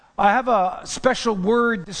I have a special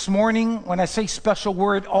word this morning. When I say special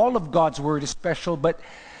word, all of God's word is special, but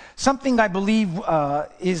something I believe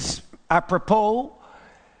is apropos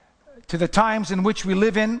to the times in which we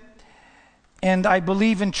live in. And I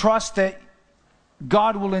believe and trust that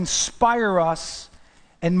God will inspire us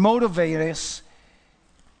and motivate us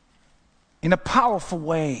in a powerful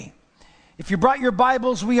way. If you brought your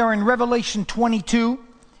Bibles, we are in Revelation 22.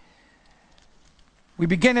 We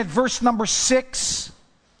begin at verse number 6.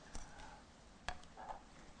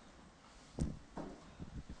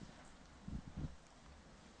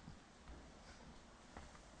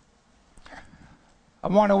 I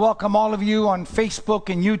want to welcome all of you on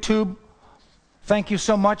Facebook and YouTube. Thank you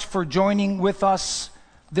so much for joining with us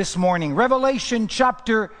this morning. Revelation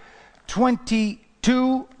chapter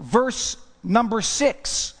 22, verse number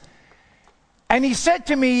 6. And he said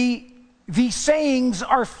to me, "These sayings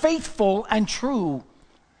are faithful and true.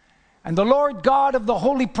 And the Lord God of the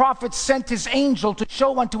holy prophets sent his angel to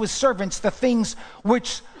show unto his servants the things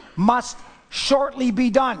which must shortly be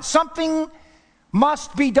done." Something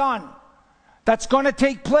must be done that's going to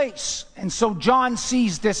take place. And so John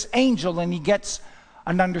sees this angel and he gets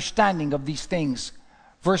an understanding of these things.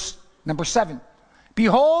 Verse number 7.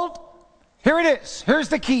 "Behold, here it is. Here's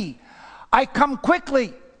the key. I come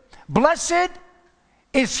quickly. Blessed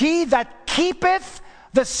is he that keepeth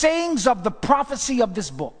the sayings of the prophecy of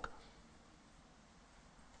this book."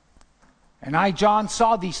 And I, John,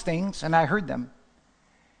 saw these things and I heard them.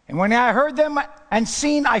 And when I heard them and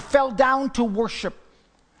seen, I fell down to worship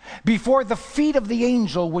before the feet of the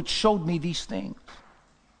angel which showed me these things.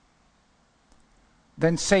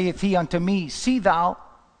 Then saith he unto me, "See thou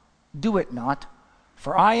do it not,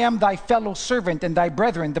 for I am thy fellow servant and thy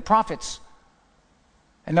brethren the prophets,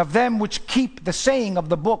 and of them which keep the saying of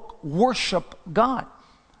the book, worship God."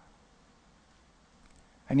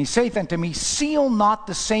 And he saith unto me, "Seal not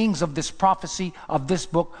the sayings of this prophecy of this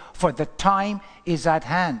book, for the time is at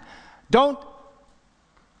hand." Don't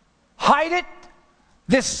hide it.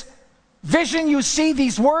 This vision you see,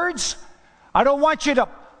 these words, I don't want you to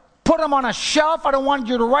put them on a shelf. I don't want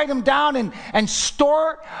you to write them down and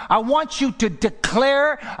store. I want you to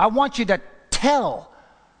declare. I want you to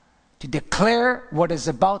declare what is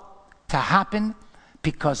about to happen,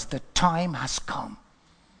 because the time has come.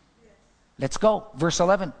 Let's go. Verse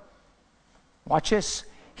 11. Watch this.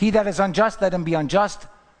 "He that is unjust, let him be unjust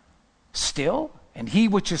still. And he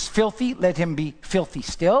which is filthy, let him be filthy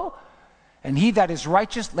still. And he that is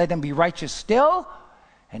righteous, let him be righteous still.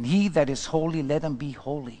 And he that is holy, let him be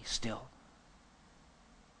holy still."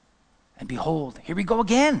 And behold, here we go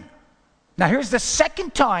again. Now here's the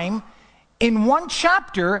second time in one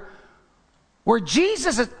chapter where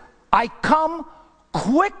Jesus says, "I come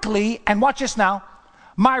quickly," and watch this now,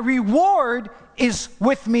 "my reward is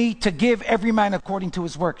with me to give every man according to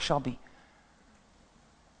his work shall be."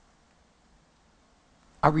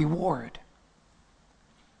 A reward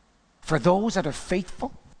for those that are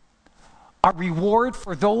faithful, a reward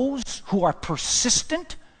for those who are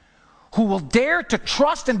persistent, who will dare to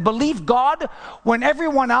trust and believe God when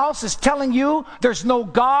everyone else is telling you there's no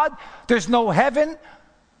God, there's no heaven.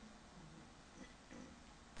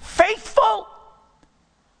 Faithful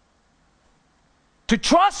to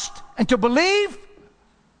trust and to believe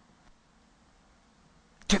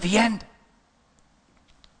to the end.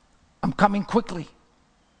 I'm coming quickly.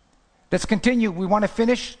 Let's continue. We want to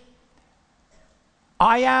finish.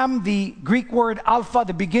 "I am," the Greek word Alpha,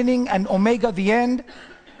 the beginning, and Omega, the end.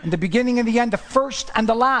 And the beginning and the end, the first and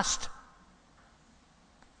the last.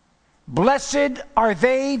 "Blessed are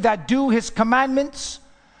they that do his commandments,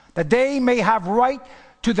 that they may have right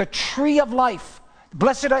to the tree of life."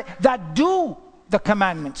 Blessed are that do the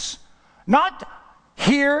commandments. Not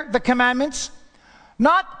hear the commandments.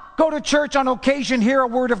 Not go to church on occasion, hear a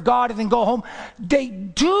word of God, and then go home. They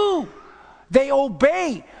do. They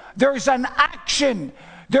obey. There's an action.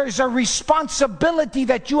 There's a responsibility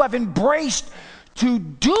that you have embraced to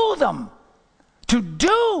do them. To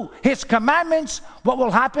do his commandments. What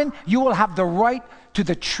will happen? You will have the right to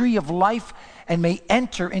the tree of life and may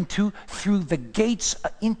enter through the gates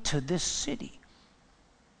into this city.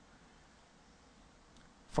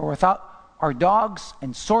 "For without our dogs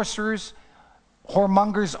and sorcerers,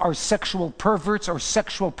 whoremongers, are sexual perverts or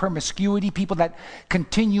sexual promiscuity," people that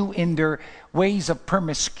continue in their ways of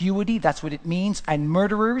promiscuity, that's what it means, "and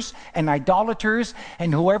murderers and idolaters,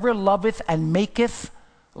 and whoever loveth and maketh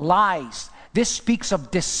lies." This speaks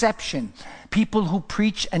of deception. People who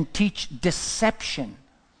preach and teach deception.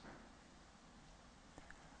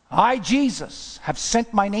 "I, Jesus, have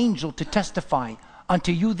sent mine angel to testify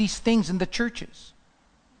unto you these things in the churches."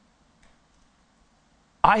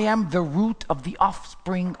 I am the root of the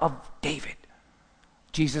offspring of David.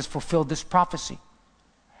 Jesus fulfilled this prophecy.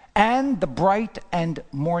 And the bright and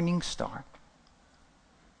morning star.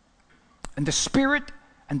 And the Spirit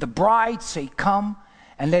and the bride say, come.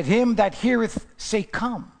 And let him that heareth say,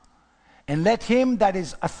 come. And let him that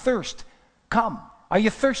is athirst come. Are you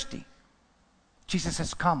thirsty? Jesus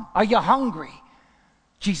says, come. Are you hungry?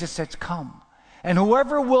 Jesus says, come. And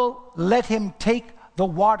whoever will, let him take the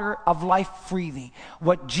water of life freely.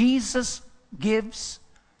 What Jesus gives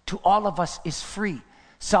to all of us is free.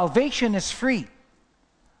 Salvation is free.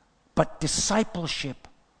 But discipleship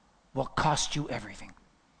will cost you everything.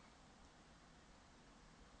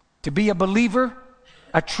 To be a believer,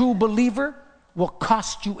 a true believer, will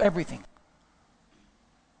cost you everything.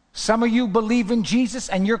 Some of you believe in Jesus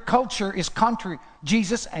and your culture is contrary to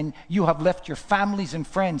Jesus, and you have left your families and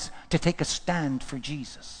friends to take a stand for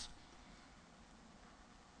Jesus.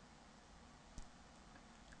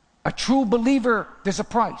 A true believer, there's a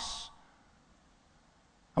price.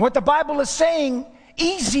 And what the Bible is saying,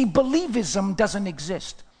 easy believism doesn't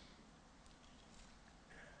exist.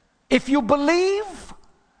 If you believe,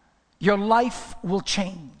 your life will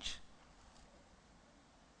change.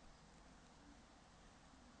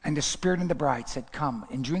 And the Spirit and the bride said, come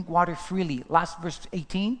and drink water freely. Last verse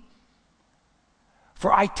 18.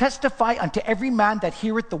 For I testify unto every man that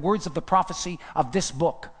heareth the words of the prophecy of this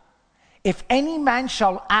book. If any man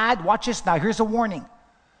shall add, watch this now, here's a warning.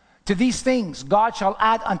 To these things, God shall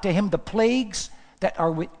add unto him the plagues that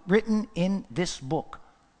are written in this book.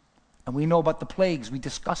 And we know about the plagues, we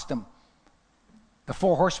discussed them. The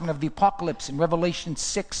 4 horsemen of the apocalypse in Revelation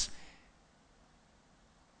 6.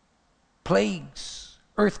 Plagues,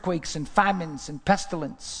 earthquakes and famines and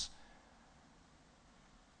pestilence.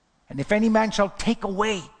 And if any man shall take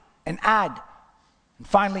away and add. And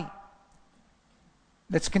finally,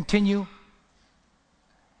 let's continue.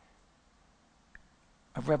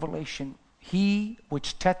 Of Revelation, he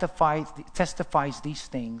which testifies these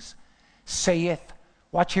things saith,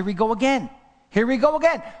 watch, here we go again. Here we go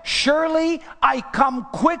again. Surely I come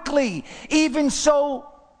quickly. Even so,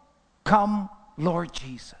 come, Lord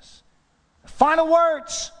Jesus. The final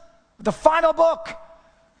words, the final book.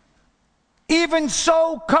 Even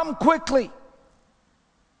so, come quickly.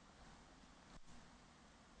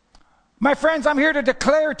 My friends, I'm here to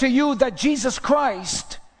declare to you that Jesus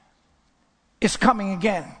Christ is coming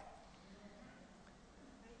again.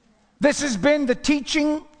 This has been the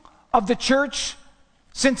teaching of the church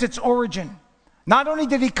since its origin. Not only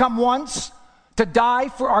did he come once to die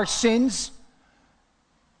for our sins,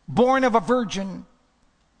 born of a virgin,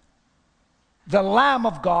 the Lamb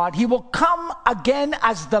of God, he will come again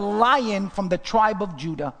as the Lion from the tribe of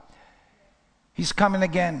Judah. He's coming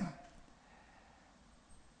again.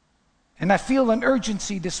 And I feel an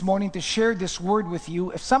urgency this morning to share this word with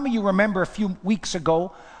you. If some of you remember a few weeks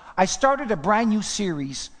ago, I started a brand new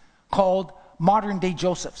series called Modern Day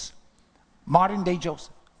Josephs. Modern Day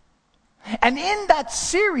Joseph. And in that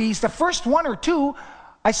series, the first 1 or 2,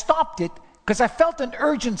 I stopped it because I felt an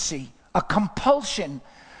urgency, a compulsion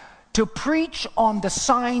to preach on the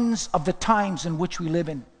signs of the times in which we live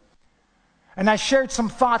in. And I shared some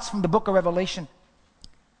thoughts from the book of Revelation.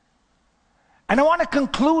 And I want to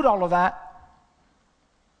conclude all of that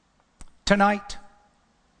tonight.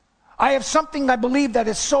 I have something I believe that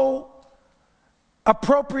is so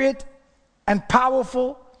appropriate and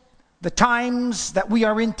powerful, the times that we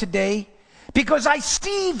are in today, because I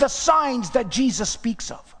see the signs that Jesus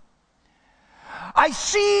speaks of. I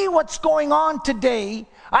see what's going on today.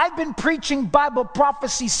 I've been preaching Bible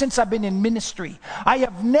prophecy since I've been in ministry. I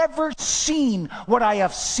have never seen what I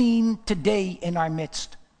have seen today in our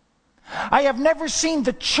midst. I have never seen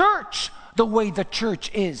the church the way the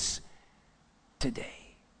church is today.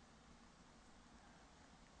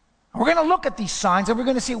 We're going to look at these signs and we're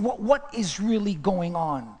going to see what is really going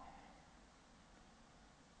on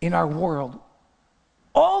in our world.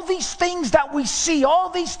 All these things that we see, all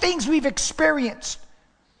these things we've experienced,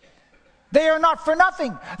 they are not for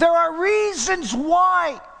nothing. There are reasons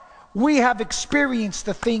why we have experienced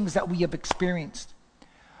the things that we have experienced.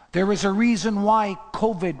 There is a reason why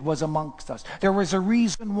COVID was amongst us. There was a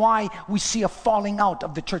reason why we see a falling out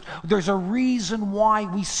of the church. There's a reason why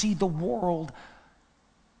we see the world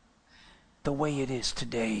the way it is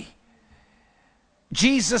today.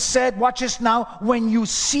 Jesus said, watch this now, when you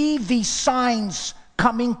see these signs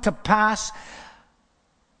coming to pass,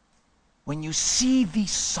 when you see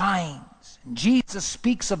these signs, and Jesus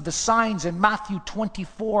speaks of the signs in Matthew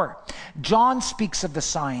 24. John speaks of the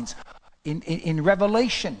signs in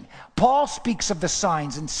Revelation. Paul speaks of the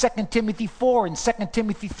signs in 2 Timothy 4 and 2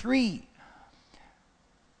 Timothy 3.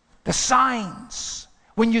 The signs.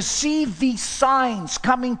 when you see these signs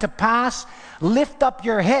coming to pass, lift up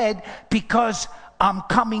your head, because I'm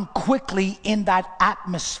coming quickly in that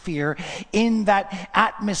atmosphere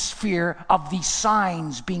of these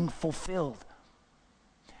signs being fulfilled.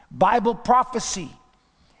 Bible prophecy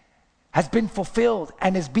has been fulfilled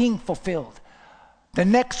and is being fulfilled. The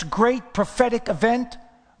next great prophetic event,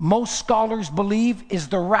 most scholars believe, is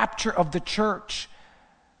the rapture of the church.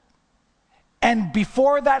 And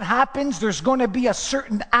before that happens, there's going to be a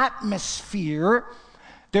certain atmosphere.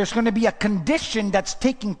 There's going to be a condition that's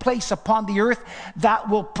taking place upon the earth that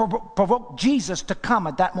will provoke Jesus to come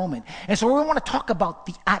at that moment. And so we want to talk about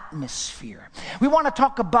the atmosphere. We want to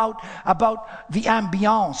talk about the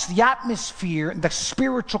ambiance, the atmosphere, the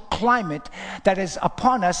spiritual climate that is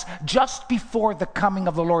upon us just before the coming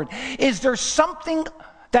of the Lord. Is there something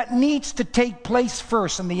that needs to take place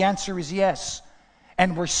first? And the answer is yes.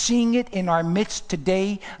 And we're seeing it in our midst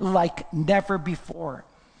today like never before.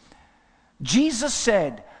 Jesus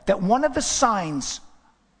said that one of the signs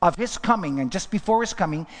of his coming, and just before his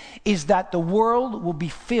coming, is that the world will be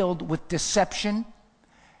filled with deception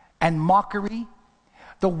and mockery.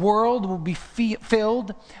 The world will be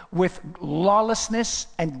filled with lawlessness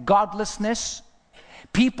and godlessness.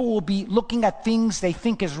 People will be looking at things they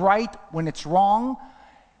think is right when it's wrong.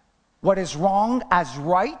 What is wrong as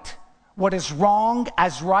right. What is wrong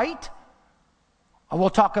as right. And we'll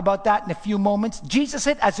talk about that in a few moments. Jesus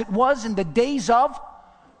said, as it was in the days of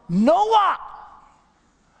Noah.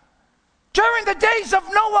 During the days of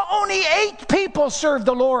Noah, only 8 people served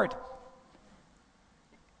the Lord.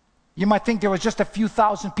 You might think there was just a few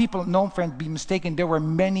thousand people. No, friend, be mistaken. There were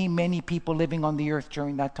many, many people living on the earth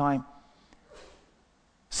during that time.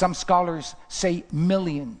 Some scholars say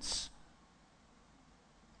millions.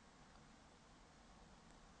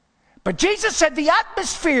 But Jesus said the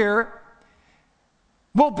atmosphere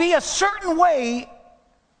will be a certain way.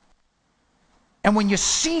 And when you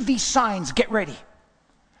see these signs, get ready.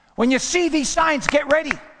 When you see these signs, get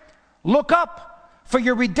ready. Look up, for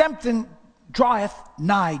your redemption draweth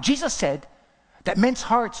nigh. Jesus said that men's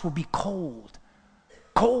hearts will be cold,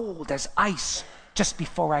 cold as ice just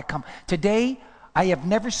before I come. Today, I have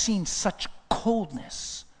never seen such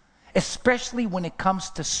coldness, especially when it comes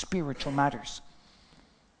to spiritual matters.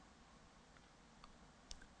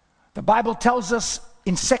 The Bible tells us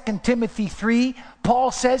in 2 Timothy 3, Paul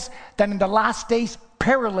says that in the last days,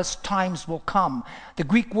 perilous times will come. The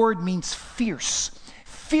Greek word means fierce.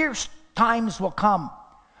 Fierce times will come.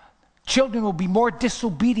 Children will be more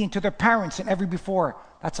disobedient to their parents than ever before.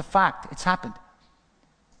 That's a fact. It's happened.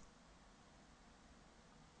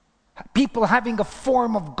 People having a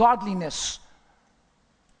form of godliness,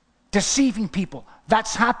 deceiving people.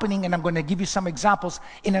 That's happening, and I'm going to give you some examples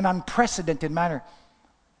in an unprecedented manner.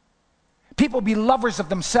 People be lovers of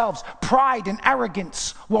themselves. Pride and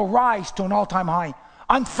arrogance will rise to an all-time high.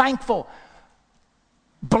 Unthankful,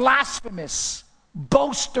 blasphemous,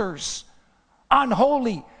 boasters,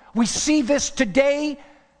 unholy. We see this today.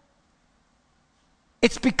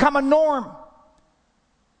 It's become a norm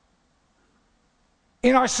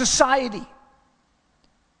in our society.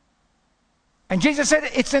 And Jesus said,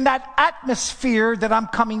 it's in that atmosphere that I'm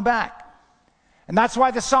coming back. And that's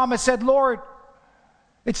why the psalmist said, Lord,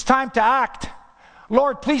 it's time to act.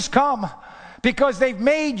 Lord, please come, because they've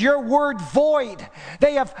made your word void.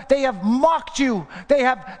 They have mocked you. They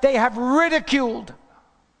have ridiculed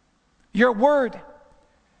your word.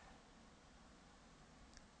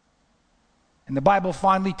 And the Bible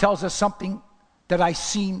finally tells us something that I've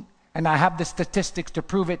seen, and I have the statistics to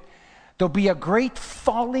prove it. There'll be a great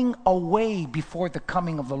falling away before the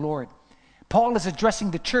coming of the Lord. Paul is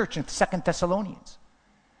addressing the church in 2 Thessalonians.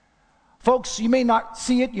 Folks, you may not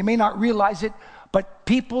see it, you may not realize it, but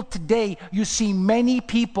people today, you see many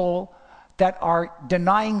people that are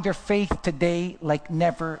denying their faith today like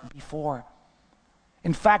never before.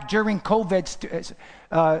 In fact, during COVID,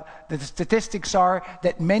 the statistics are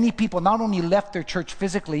that many people not only left their church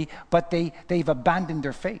physically, but they've abandoned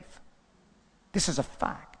their faith. This is a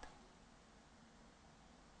fact.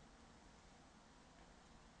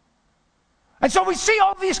 And so we see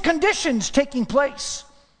all these conditions taking place.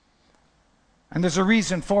 And there's a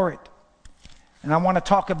reason for it. And I want to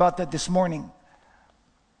talk about that this morning.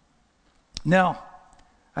 Now,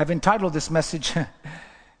 I've entitled this message,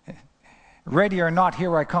 Ready or Not,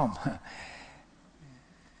 Here I Come.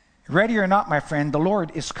 Ready or not, my friend, the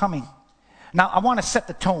Lord is coming. Now, I want to set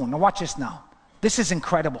the tone. Now, watch this now. This is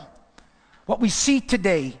incredible. What we see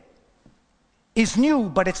today is new,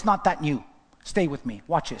 but it's not that new. Stay with me.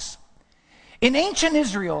 Watch this. In ancient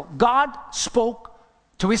Israel, God spoke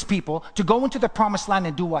to his people to go into the promised land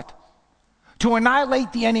and do what? To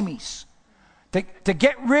annihilate the enemies, to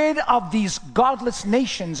get rid of these godless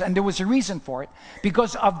nations, and there was a reason for it,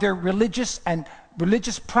 because of their religious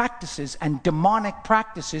practices and demonic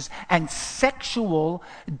practices and sexual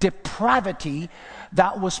depravity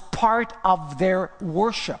that was part of their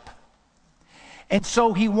worship. And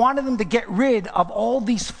so he wanted them to get rid of all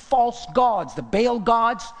these false gods, the Baal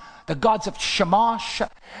gods, the gods of Shamash,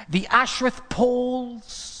 the Ashereth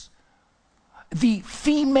poles, the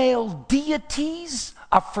female deities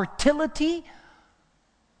of fertility.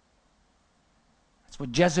 That's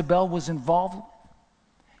what Jezebel was involved with.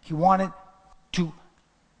 He wanted to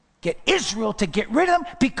get Israel to get rid of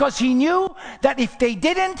them because he knew that if they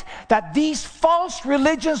didn't, that these false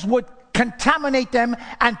religions would contaminate them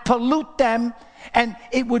and pollute them, and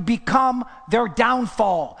it would become their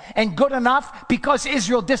downfall. And good enough, because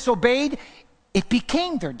Israel disobeyed, it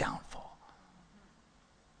became their downfall.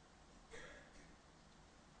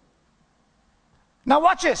 Now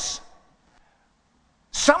watch this.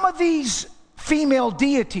 Some of these female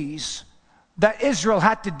deities that Israel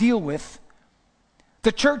had to deal with,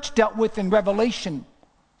 the church dealt with in Revelation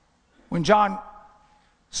when John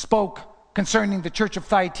spoke concerning the church of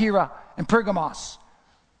Thyatira and Pergamos.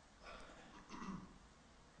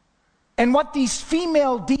 And what these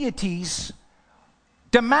female deities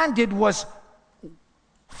demanded was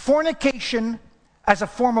fornication as a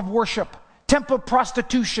form of worship, temple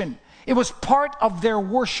prostitution. It was part of their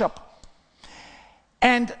worship.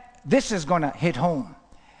 And this is going to hit home.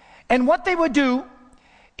 And what they would do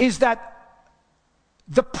is that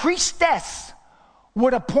the priestess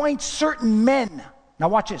would appoint certain men. Now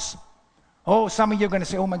watch this. Oh, some of you are going to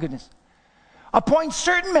say, oh my goodness. Appoint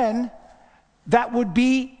certain men that would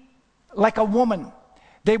be like a woman.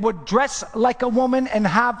 They would dress like a woman and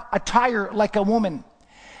have attire like a woman.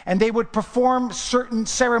 And they would perform certain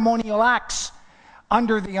ceremonial acts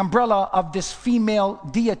under the umbrella of this female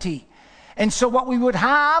deity. And so what we would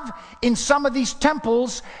have in some of these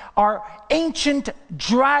temples are ancient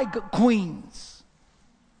drag queens.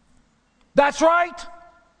 That's right.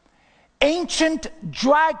 Ancient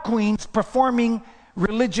drag queens performing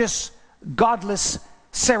religious, godless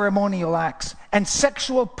ceremonial acts. And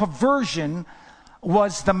sexual perversion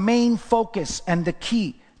was the main focus and the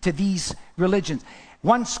key to these religions.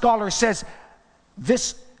 One scholar says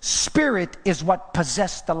this spirit is what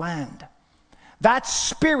possessed the land. That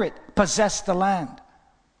spirit possessed the land.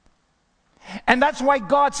 And that's why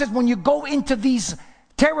God says when you go into these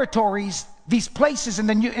territories, these places in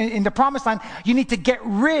the promised land, you need to get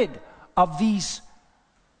rid of these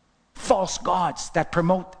false gods that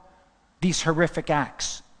promote these horrific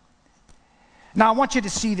acts. Now I want you to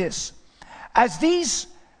see this. As these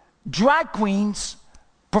drag queens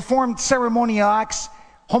performed ceremonial acts,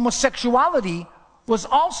 homosexuality was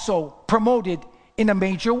also promoted in a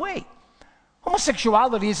major way.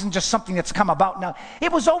 Homosexuality isn't just something that's come about now.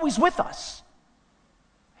 It was always with us.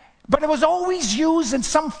 But it was always used in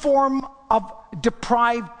some form of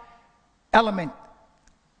deprived element.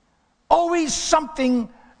 Always something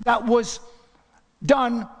that was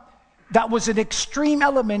done that was an extreme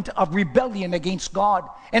element of rebellion against God.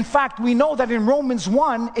 In fact, we know that in Romans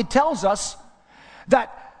 1, it tells us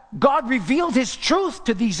that God revealed his truth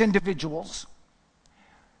to these individuals.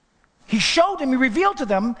 He showed them, he revealed to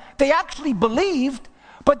them, they actually believed,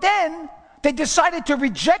 but then they decided to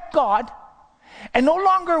reject God and no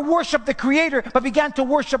longer worship the Creator, but began to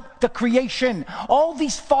worship the creation. All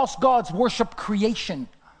these false gods worship creation.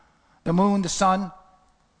 The moon, the sun.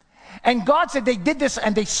 And God said they did this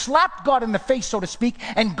and they slapped God in the face, so to speak,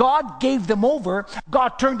 and God gave them over.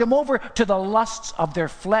 God turned them over to the lusts of their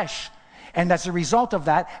flesh. And as a result of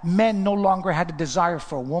that, men no longer had a desire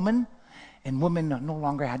for a woman, and women no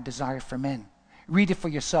longer had desire for men. Read it for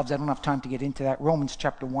yourselves. I don't have time to get into that. Romans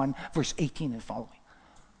chapter 1, verse 18 and following.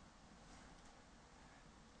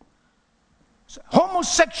 So,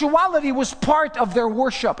 homosexuality was part of their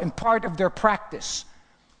worship and part of their practice.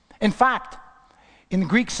 In fact, in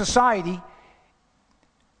Greek society,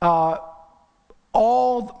 all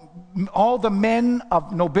the men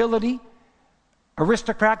of nobility,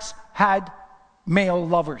 aristocrats, had male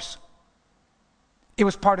lovers. It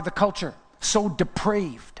was part of the culture. So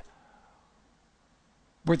depraved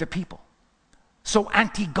were the people. So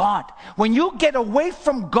anti-God. When you get away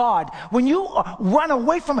from God, when you run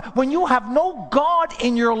away from, when you have no God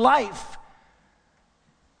in your life,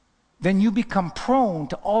 then you become prone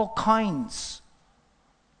to all kinds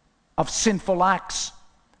of sinful acts,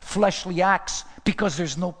 fleshly acts, because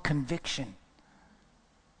there's no conviction.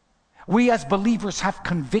 We as believers have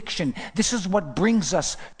conviction. This is what brings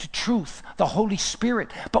us to truth, the Holy Spirit.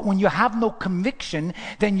 But when you have no conviction,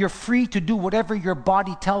 then you're free to do whatever your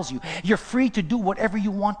body tells you. You're free to do whatever you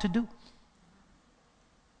want to do.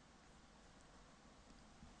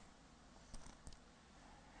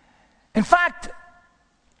 In fact,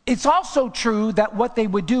 it's also true that what they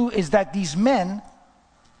would do is that these men,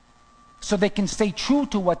 so they can stay true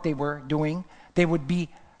to what they were doing, they would be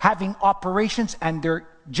having operations and their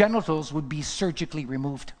genitals would be surgically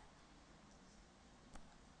removed.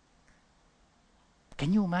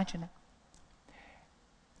 Can you imagine it?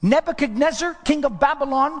 Nebuchadnezzar, king of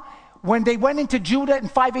Babylon, when they went into Judah in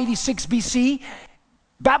 586 BC,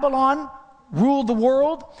 Babylon ruled the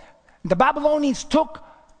world. The Babylonians took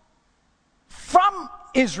from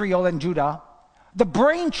Israel and Judah the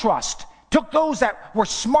brain trust, took those that were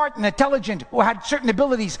smart and intelligent, who had certain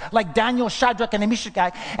abilities, like Daniel, Shadrach, and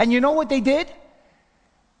Meshach. And you know what they did?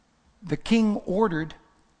 The king ordered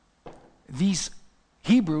these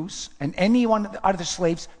Hebrews and any one of the other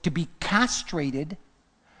slaves to be castrated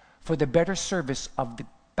for the better service of the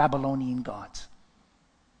Babylonian gods.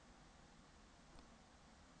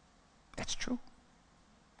 That's true.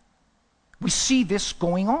 We see this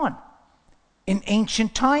going on in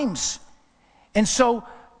ancient times. And so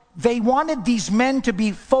they wanted these men to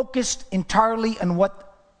be focused entirely on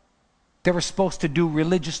what they were supposed to do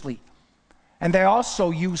religiously. And they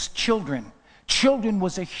also used children. Children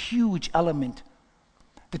was a huge element.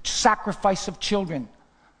 The sacrifice of children.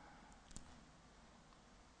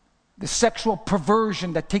 The sexual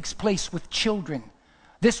perversion that takes place with children.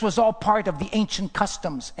 This was all part of the ancient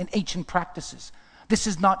customs and ancient practices. This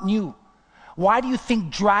is not new. Why do you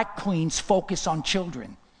think drag queens focus on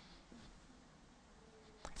children?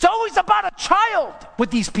 It's always about a child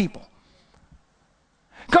with these people.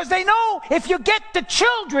 Because they know if you get the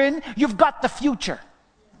children, you've got the future.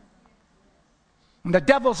 And the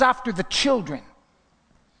devil's after the children.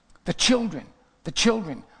 The children, the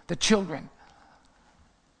children, the children.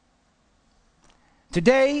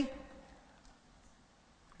 Today,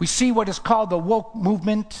 we see what is called the woke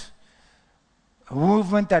movement, a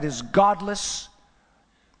movement that is godless,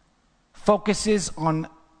 focuses on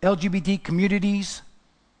LGBT communities,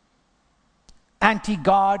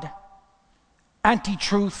 anti-God,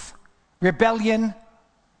 anti-truth, rebellion,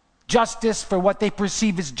 justice for what they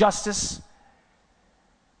perceive as justice.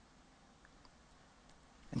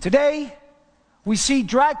 And today, we see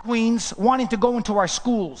drag queens wanting to go into our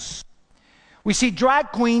schools. We see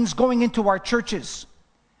drag queens going into our churches.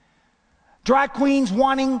 Drag queens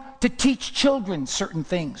wanting to teach children certain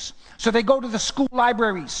things. So they go to the school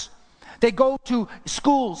libraries. They go to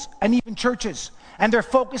schools and even churches. And they're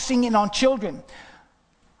focusing in on children.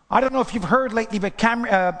 I don't know if you've heard lately, but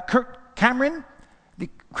Kirk Cameron, the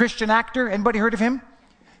Christian actor, anybody heard of him?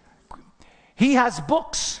 He has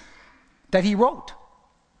books that he wrote.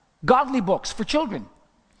 Godly books for children.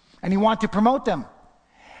 And he wanted to promote them.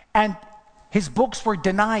 And his books were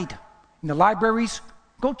denied in the libraries.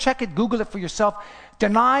 Go check it, Google it for yourself.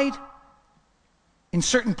 Denied in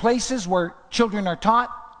certain places where children are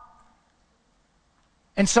taught.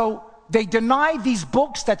 And so they deny these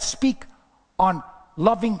books that speak on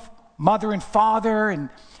loving mother and father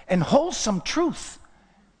and wholesome truth.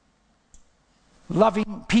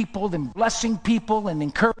 Loving people and blessing people and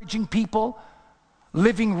encouraging people.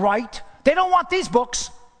 Living right. They don't want these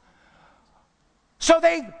books. So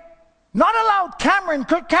they not allowed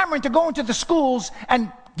Kirk Cameron to go into the schools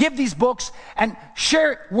and give these books and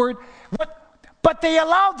share word. But they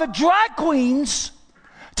allowed the drag queens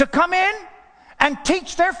to come in and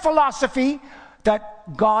teach their philosophy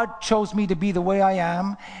that God chose me to be the way I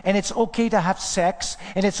am, and it's okay to have sex,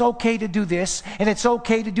 and it's okay to do this, and it's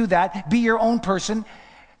okay to do that. Be your own person.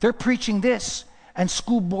 They're preaching this, and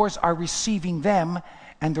school boards are receiving them,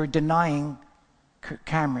 and they're denying Kirk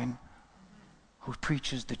Cameron, who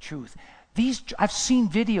preaches the truth. I've seen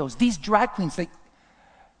videos. These drag queens,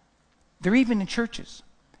 they're even in churches.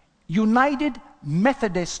 United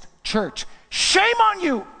Methodist Church. Shame on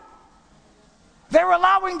you! They're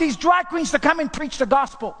allowing these drag queens to come and preach the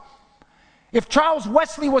gospel. If Charles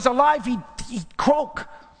Wesley was alive, he'd croak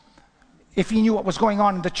if he knew what was going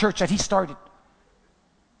on in the church that he started.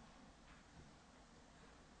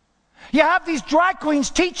 You have these drag queens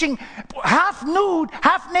teaching half nude,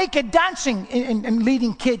 half naked, dancing and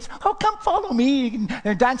leading kids. Oh, come follow me. And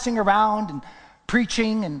they're dancing around and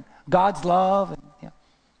preaching and God's love. And, yeah.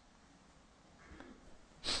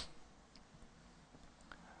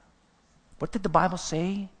 What did the Bible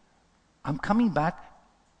say? I'm coming back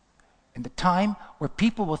in the time where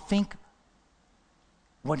people will think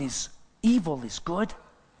what is evil is good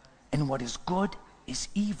and what is good is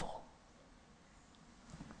evil.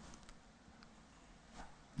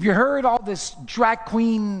 Have you heard all this drag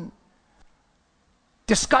queen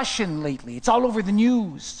discussion lately? It's all over the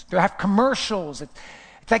news. They have commercials. It's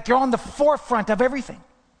like they're on the forefront of everything.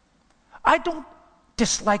 I don't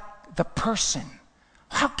dislike the person.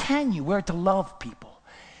 How can you? We're to love people.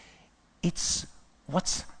 It's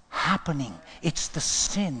what's happening. It's the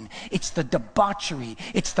sin. It's the debauchery.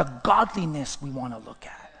 It's the godliness we want to look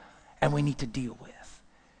at and we need to deal with.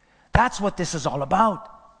 That's what this is all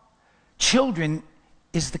about. Children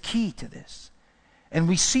is the key to this. And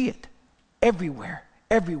we see it everywhere,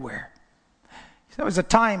 everywhere. There was a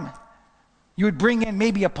time you would bring in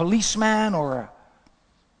maybe a policeman or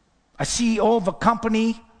a CEO of a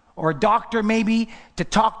company or a doctor maybe to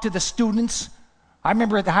talk to the students. I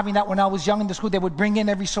remember having that when I was young in the school. They would bring in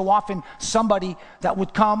every so often somebody that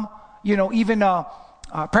would come, even a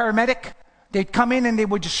paramedic. They'd come in and they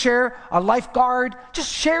would just share, a lifeguard,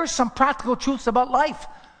 just share some practical truths about life.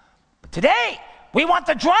 But today, we want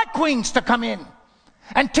the drag queens to come in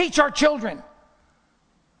and teach our children.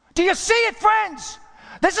 Do you see it, friends?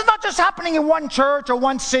 This is not just happening in one church or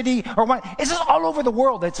one city or one. This is all over the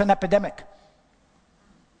world. It's an epidemic.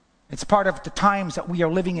 It's part of the times that we are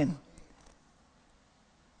living in.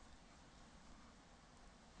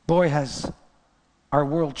 Boy, has our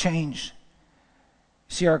world changed.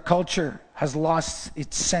 See, our culture has lost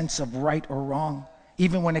its sense of right or wrong,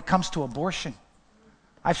 even when it comes to abortion.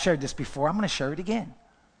 I've shared this before. I'm going to share it again.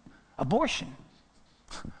 Abortion.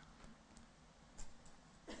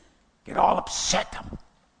 Get all upset.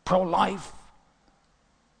 Pro-life.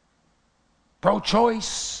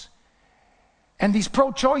 Pro-choice. And these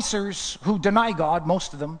pro-choicers who deny God,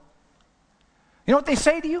 most of them, you know what they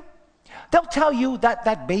say to you? They'll tell you that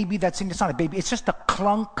that baby that's in, it's not a baby, it's just a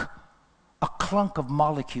clunk of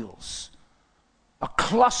molecules, a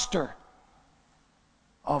cluster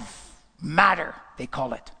of matter, they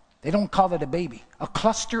call it. They don't call it a baby. A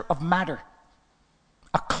cluster of matter.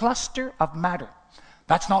 A cluster of matter.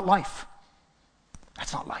 That's not life.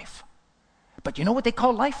 That's not life. But you know what they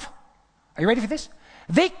call life? Are you ready for this?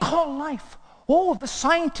 They call life. Oh, the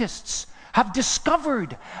scientists have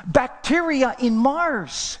discovered bacteria in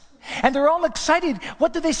Mars. And they're all excited.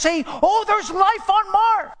 What do they say? Oh, there's life on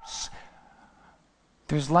Mars.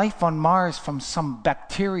 There's life on Mars from some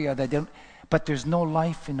bacteria but there's no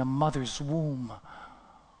life in a mother's womb.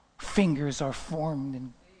 Fingers are formed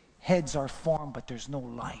and heads are formed, but there's no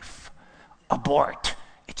life. Abort.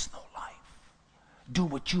 It's no life. Do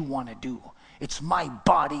what you want to do. It's my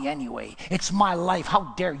body anyway. It's my life.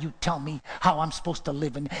 How dare you tell me how I'm supposed to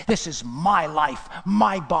live? And this is my life,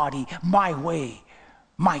 my body, my way,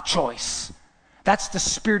 my choice. That's the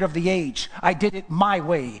spirit of the age. I did it my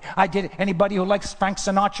way. I did it. Anybody who likes Frank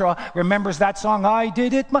Sinatra remembers that song, I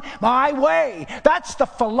did it my way. That's the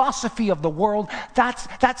philosophy of the world.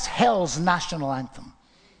 That's hell's national anthem.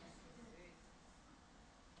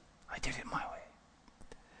 I did it my way.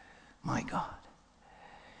 My God.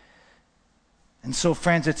 And so,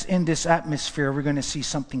 friends, it's in this atmosphere we're going to see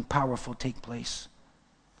something powerful take place.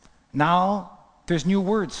 Now, there's new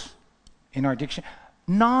words in our dictionary.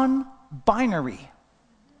 Non-binary.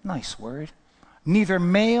 Nice word. Neither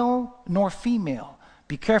male nor female.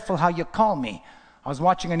 Be careful how you call me. I was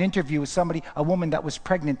watching an interview with somebody, a woman that was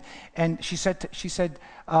pregnant, and she said,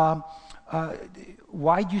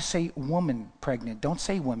 why do you say woman pregnant? Don't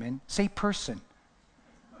say women, say person.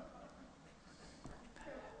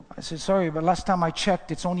 I said, sorry, but last time I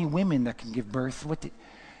checked, it's only women that can give birth.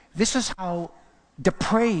 This is how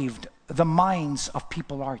depraved the minds of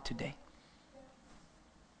people are today.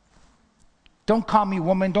 Don't call me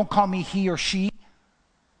woman. Don't call me he or she.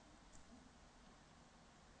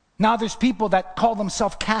 Now there's people that call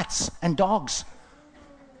themselves cats and dogs.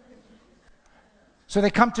 So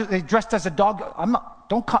they're dressed as a dog. I'm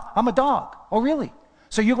a dog. Oh, really?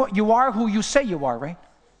 So you are who you say you are, right?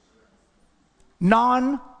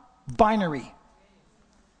 Non-binary.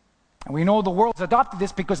 And we know the world's adopted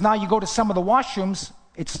this because now you go to some of the washrooms,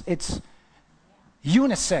 it's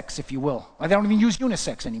unisex, if you will. They don't even use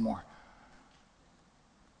unisex anymore.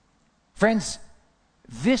 Friends,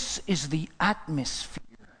 this is the atmosphere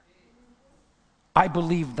I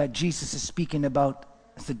believe that Jesus is speaking about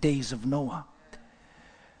as the days of Noah.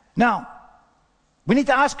 Now, we need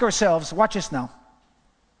to ask ourselves, watch this now.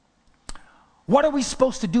 What are we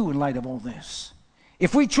supposed to do in light of all this?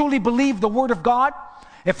 If we truly believe the Word of God,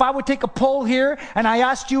 if I would take a poll here and I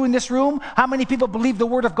asked you in this room, how many people believe the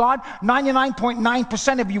Word of God?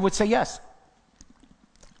 99.9% of you would say yes.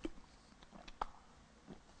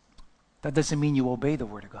 That doesn't mean you obey the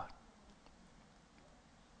Word of God.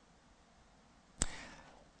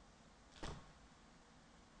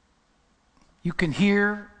 You can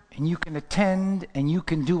hear and you can attend and you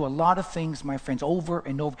can do a lot of things, my friends, over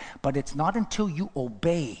and over, but it's not until you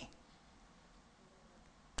obey.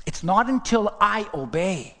 It's not until I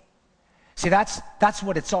obey. See, that's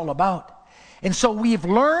what it's all about. And so we've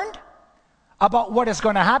learned about what is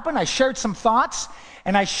going to happen. I shared some thoughts,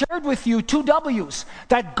 and I shared with you 2 W's.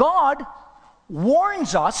 That God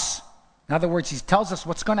warns us, in other words, he tells us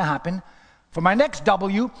what's going to happen. For my next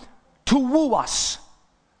W, to woo us,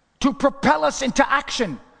 to propel us into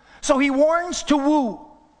action. So he warns to woo.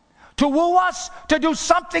 To woo us to do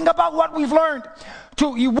something about what we've learned.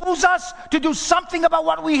 He woos us to do something about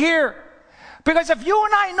what we hear. Because if you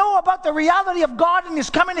and I know about the reality of God and His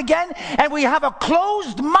coming again, and we have a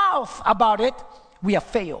closed mouth about it, we have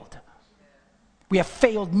failed. We have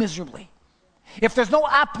failed miserably. If there's no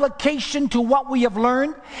application to what we have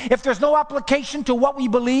learned, if there's no application to what we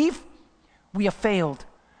believe, we have failed.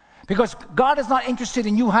 Because God is not interested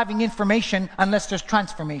in you having information unless there's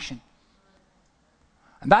transformation.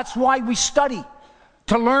 And that's why we study,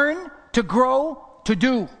 to learn, to grow, to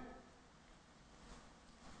do.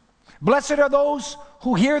 Blessed are those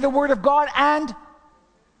who hear the word of God and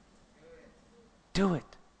do it.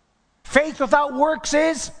 Faith without works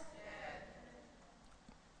is.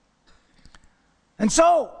 And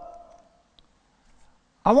so,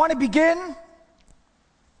 I want to begin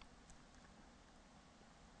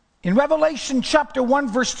in Revelation chapter 1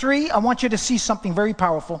 verse 3. I want you to see something very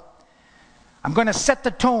powerful. I'm going to set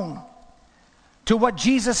the tone to what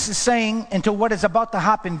Jesus is saying and to what is about to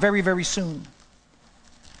happen very, very soon.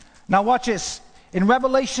 Now watch this. In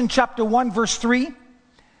Revelation chapter 1 verse 3,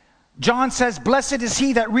 John says, "Blessed is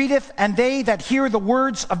he that readeth, and they that hear the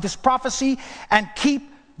words of this prophecy, and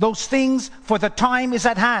keep those things, for the time is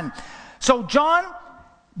at hand." So John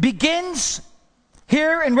begins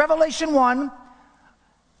here in Revelation 1,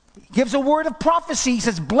 gives a word of prophecy. He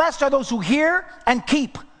says, blessed are those who hear and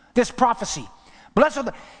keep this prophecy. Blessed are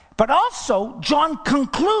the... But also, John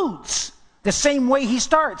concludes the same way he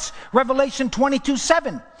starts. Revelation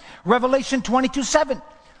 22:7. Revelation 22:7.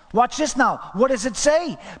 Watch this now. What does it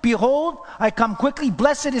say? "Behold, I come quickly.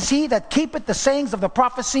 Blessed is he that keepeth the sayings of the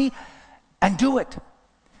prophecy and do it."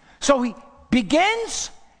 So he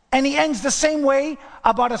begins and he ends the same way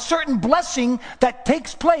about a certain blessing that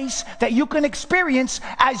takes place that you can experience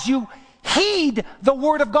as you heed the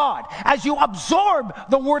word of God, as you absorb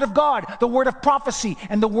the word of God, the word of prophecy,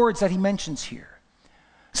 and the words that he mentions here.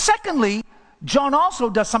 Secondly, John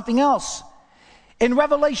also does something else. In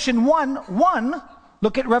Revelation 1:1,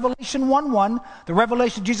 look at Revelation 1:1, the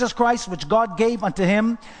revelation of Jesus Christ, which God gave unto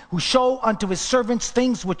him, who show unto his servants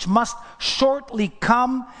things which must shortly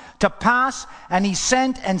come to pass, and he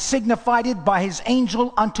sent and signified it by his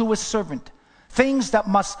angel unto his servant. Things that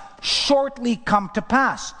must shortly come to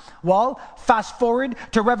pass. Well, fast forward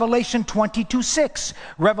to Revelation 22:6.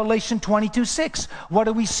 Revelation 22:6. What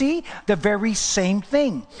do we see? The very same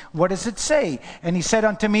thing. What does it say? "And he said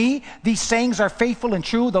unto me, these sayings are faithful and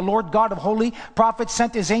true. The Lord God of holy prophets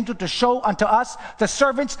sent his angel to show unto us, the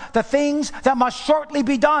servants, the things that must shortly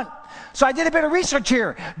be done." So I did a bit of research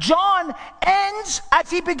here. John ends as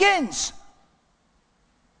he begins.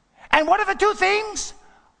 And what are the two things?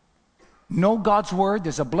 Know God's word,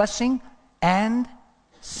 there's a blessing, and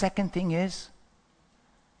second thing is,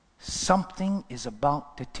 something is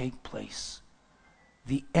about to take place.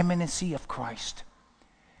 The imminency of Christ.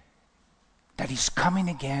 That he's coming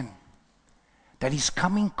again. That he's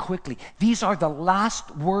coming quickly. These are the last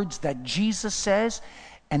words that Jesus says,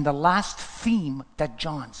 and the last theme that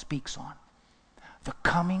John speaks on. The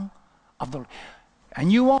coming of the Lord. And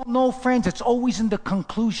you all know, friends, it's always in the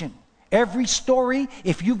conclusion. Every story,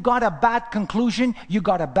 if you've got a bad conclusion, you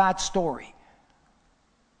got a bad story.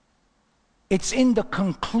 It's in the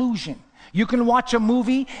conclusion. You can watch a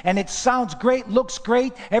movie and it sounds great, looks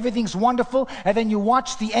great, everything's wonderful, and then you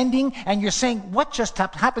watch the ending and you're saying, what just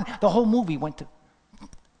happened? The whole movie went to...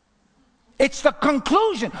 It's the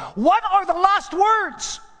conclusion. What are the last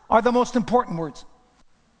words? Are the most important words.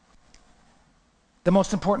 The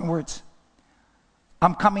most important words.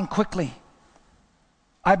 I'm coming quickly.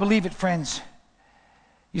 I believe it, friends.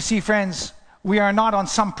 You see, friends, we are not on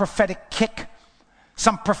some prophetic kick,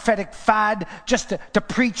 some prophetic fad just to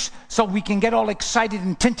preach so we can get all excited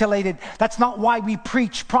and tintillated. That's not why we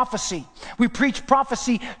preach prophecy. We preach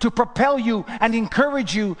prophecy to propel you and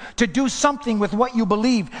encourage you to do something with what you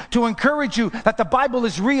believe, to encourage you that the Bible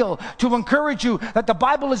is real, to encourage you that the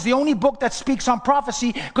Bible is the only book that speaks on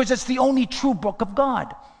prophecy because it's the only true book of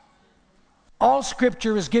God. All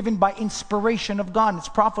scripture is given by inspiration of God. It's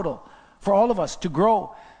profitable for all of us to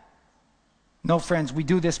grow. No, friends, we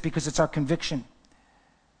do this because it's our conviction.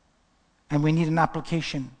 And we need an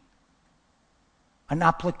application. An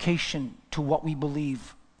application to what we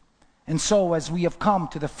believe. And so, as we have come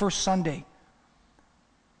to the first Sunday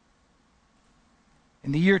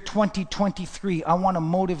in the year 2023, I want to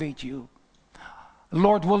motivate you,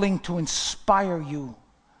 Lord willing, to inspire you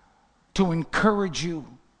to encourage you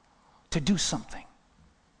to do something.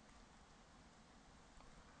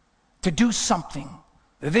 To do something.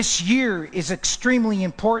 This year is extremely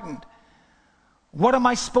important. What am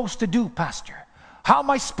I supposed to do, Pastor? How am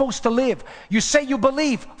I supposed to live? You say you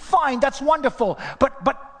believe. Fine, that's wonderful.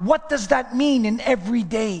 But what does that mean in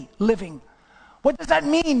everyday living? What does that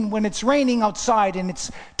mean when it's raining outside and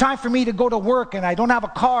it's time for me to go to work and I don't have a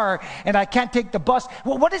car and I can't take the bus?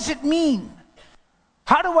 Well, what does it mean?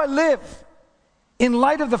 How do I live in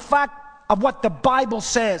light of the fact of what the Bible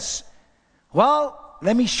says? Well,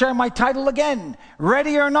 let me share my title again.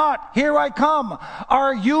 Ready or not, here I come.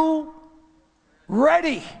 Are you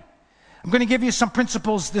ready? I'm going to give you some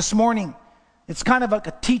principles this morning. It's kind of like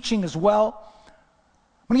a teaching as well.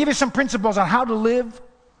 I'm going to give you some principles on how to live,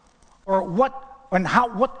 or what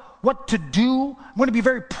to do. I'm going to be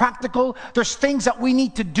very practical. There's things that we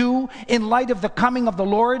need to do in light of the coming of the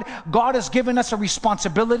Lord. God has given us a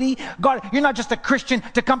responsibility. God, you're not just a Christian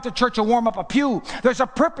to come to church and warm up a pew. There's a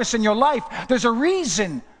purpose in your life. There's a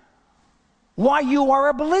reason why you are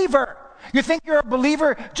a believer. You think you're a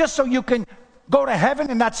believer just so you can go to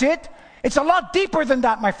heaven and that's it? It's a lot deeper than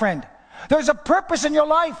that, my friend. There's a purpose in your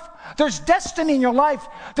life. There's destiny in your life.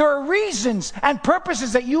 There are reasons and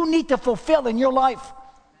purposes that you need to fulfill in your life.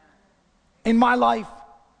 In my life.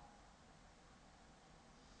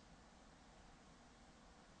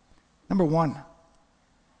 Number one,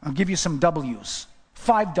 I'll give you some W's.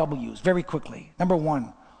 5 W's very quickly. Number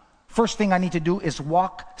one, first thing I need to do is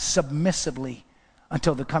walk submissively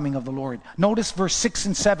until the coming of the Lord. Notice verse 6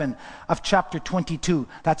 and 7 of chapter 22.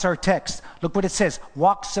 That's our text. Look what it says.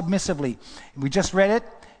 Walk submissively. We just read it.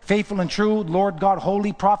 Faithful and true, Lord God,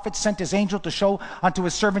 holy prophet, sent his angel to show unto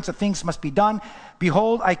his servants that things must be done.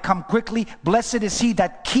 Behold, I come quickly. Blessed is he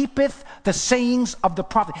that keepeth the sayings of the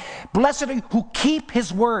prophet. Blessed are you who keep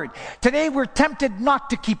his word. Today we're tempted not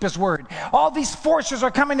to keep his word. All these forces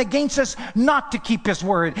are coming against us not to keep his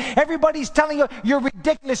word. Everybody's telling you, you're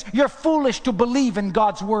ridiculous, you're foolish to believe in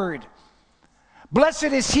God's word. Blessed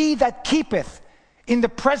is he that keepeth, in the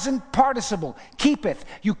present participle. Keepeth.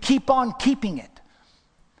 You keep on keeping it.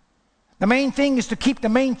 The main thing is to keep the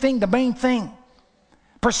main thing the main thing.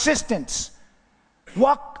 Persistence.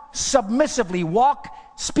 Walk submissively. Walk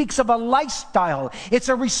speaks of a lifestyle. It's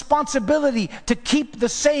a responsibility to keep the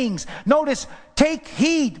sayings. Notice, take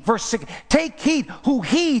heed, verse 6. Take heed. Who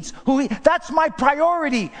heeds? That's my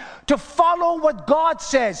priority. To follow what God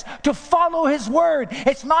says. To follow his word.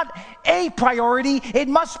 It's not a priority. It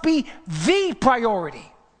must be the priority.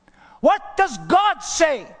 What does God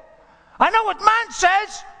say? I know what man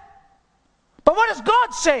says. But what does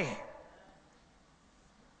God say?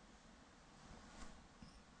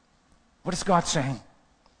 What is God saying?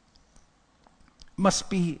 Must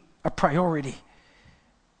be a priority.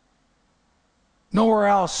 Nowhere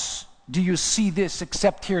else do you see this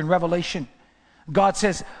except here in Revelation. God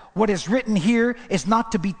says, what is written here is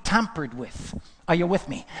not to be tampered with. Are you with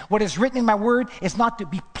me? What is written in my word is not to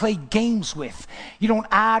be played games with. You don't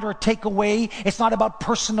add or take away. It's not about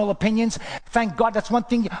personal opinions. Thank God, that's one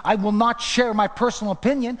thing. I will not share my personal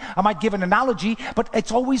opinion. I might give an analogy, but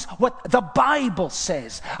it's always what the Bible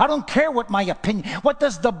says. I don't care what my opinion. What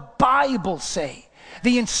does the Bible say?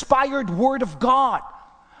 The inspired word of God.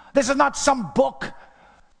 This is not some book,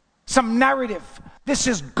 some narrative. This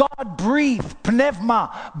is God-breathed,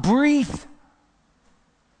 pneuma, breathe.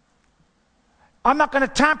 I'm not going to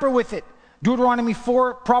tamper with it. Deuteronomy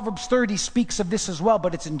 4, Proverbs 30 speaks of this as well,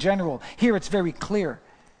 but it's in general. Here it's very clear.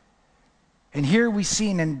 And here we see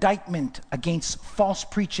an indictment against false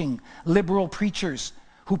preaching, liberal preachers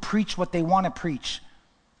who preach what they want to preach.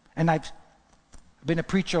 And I've been a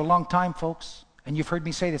preacher a long time, folks, and you've heard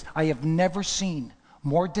me say this. I have never seen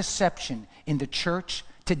more deception in the church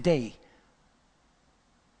today.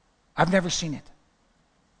 I've never seen it.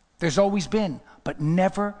 There's always been, but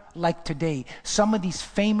never like today. Some of these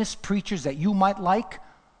famous preachers that you might like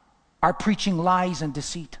are preaching lies and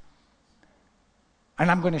deceit. And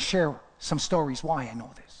I'm going to share some stories why I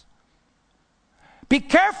know this. Be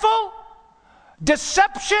careful.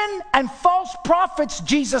 Deception and false prophets,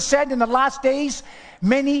 Jesus said, in the last days,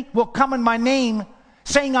 many will come in my name,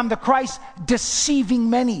 saying I'm the Christ, deceiving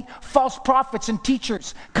many. False prophets and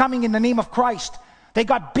teachers coming in the name of Christ. They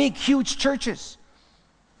got big, huge churches.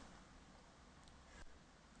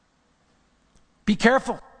 Be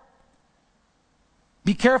careful.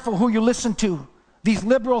 Be careful who you listen to. These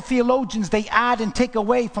liberal theologians, they add and take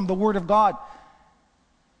away from the Word of God.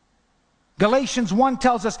 Galatians 1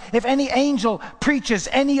 tells us, if any angel preaches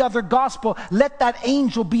any other gospel, let that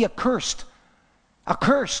angel be accursed.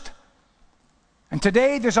 Accursed. And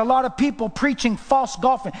today there's a lot of people preaching false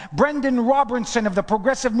gospel. Brendan Robertson of the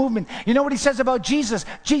Progressive Movement, you know what he says about Jesus?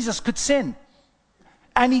 Jesus could sin.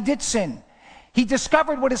 And he did sin. He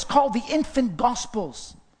discovered what is called the infant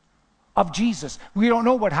gospels of Jesus. We don't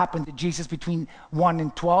know what happened to Jesus between 1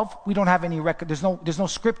 and 12. We don't have any record. There's no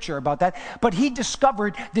scripture about that. But he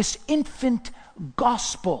discovered this infant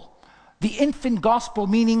gospel. The infant gospel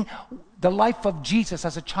meaning the life of Jesus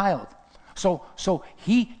as a child. So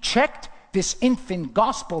he checked this infant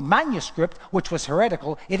gospel manuscript, which was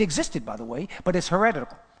heretical. It existed, by the way, but it's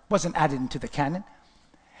heretical. It wasn't added into the canon.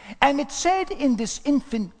 And it said in this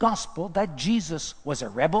infant gospel that Jesus was a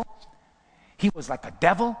rebel. He was like a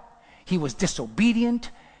devil. He was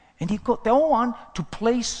disobedient. And he go on to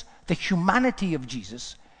place the humanity of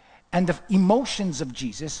Jesus and the emotions of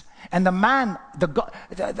Jesus and the man,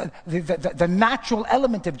 the natural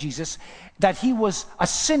element of Jesus, that he was a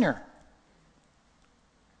sinner.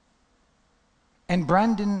 And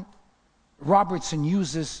Brendan Robertson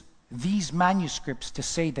uses these manuscripts to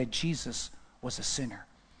say that Jesus was a sinner.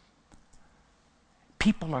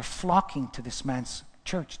 People are flocking to this man's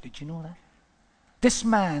church. Did you know that? This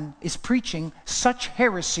man is preaching such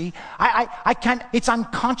heresy. I can't, it's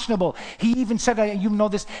unconscionable. He even said, you know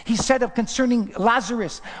this, he said of concerning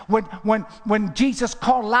Lazarus, when Jesus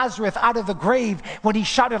called Lazarus out of the grave, when he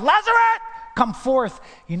shouted, "Lazarus, come forth."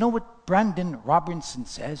 You know what Brendan Robertson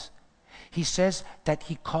says? He says that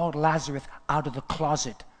he called Lazarus out of the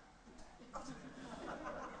closet.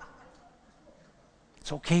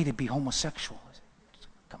 It's okay to be homosexual.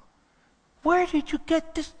 Where did you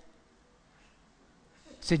get this?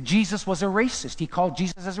 He said Jesus was a racist. He called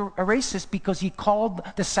Jesus as a racist because he called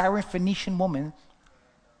the Syrophoenician woman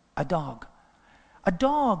a dog. A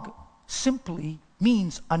dog simply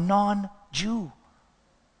means a non-Jew.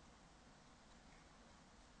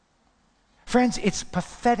 Friends, it's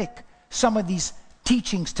pathetic. Some of these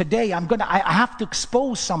teachings today, I have to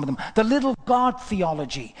expose some of them. The little God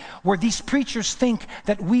theology, where these preachers think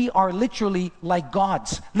that we are literally like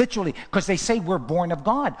gods. Literally, because they say we're born of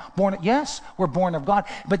God. Yes, we're born of God.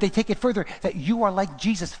 But they take it further, that you are like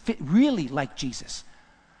Jesus, really like Jesus.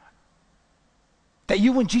 That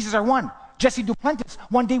you and Jesus are one. Jesse Duplantis,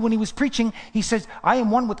 one day when he was preaching, he says, "I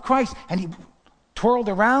am one with Christ." And he twirled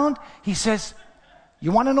around. He says,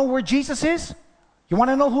 "You want to know where Jesus is? You want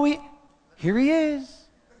to know who he is? Here he is."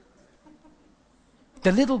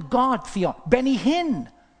 The little God theology. Benny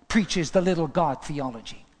Hinn preaches the little God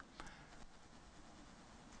theology.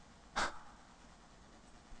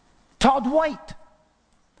 Todd White.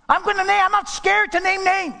 I'm not scared to name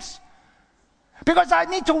names. Because I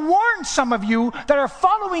need to warn some of you that are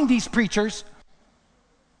following these preachers.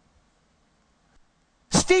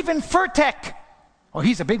 Stephen Furtick. Oh,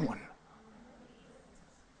 he's a big one.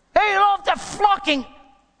 Hey, all the flocking.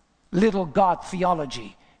 Little God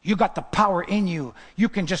theology. You got the power in you. You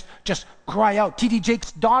can just cry out. T.D.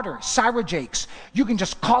 Jakes' daughter, Sarah Jakes. You can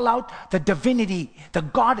just call out the divinity, the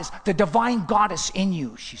goddess, the divine goddess in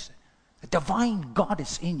you, she said. The divine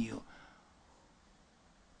goddess in you.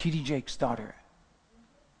 T.D. Jakes' daughter.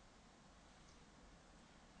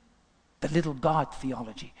 The little God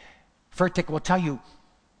theology. Furtick will tell you,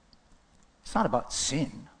 it's not about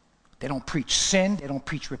sin. They don't preach sin. They don't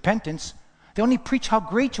preach repentance. They only preach how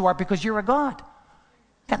great you are because you're a God.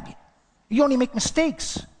 You only make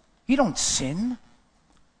mistakes. You don't sin.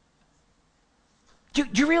 Do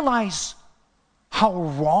you realize how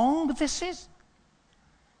wrong this is?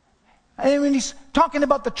 And when he's talking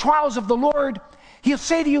about the trials of the Lord, he'll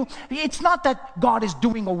say to you, it's not that God is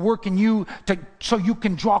doing a work in you so you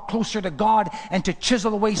can draw closer to God and to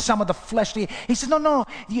chisel away some of the fleshly. He says, no.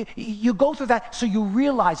 You go through that so you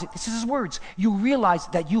realize it. This is his words. You realize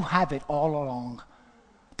that you have it all along.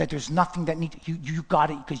 That there's nothing that needs, you got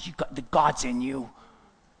it because you got the God's in you.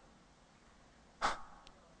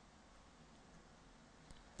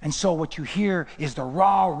 And so what you hear is the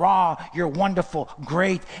rah, you're wonderful,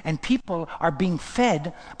 great, and people are being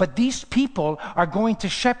fed, but these people are going to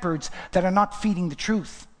shepherds that are not feeding the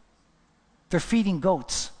truth. They're feeding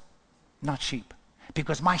goats, not sheep,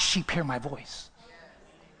 because my sheep hear my voice.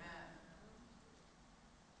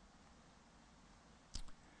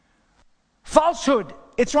 Falsehood,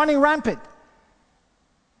 it's running rampant.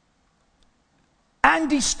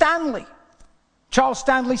 Andy Stanley, Charles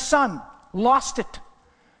Stanley's son, lost it.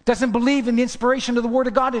 Doesn't believe in the inspiration of the Word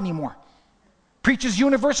of God anymore. Preaches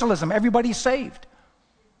universalism. Everybody's saved.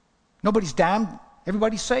 Nobody's damned.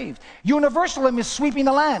 Everybody's saved. Universalism is sweeping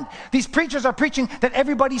the land. These preachers are preaching that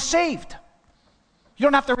everybody's saved. You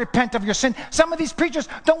don't have to repent of your sin. Some of these preachers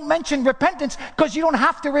don't mention repentance because you don't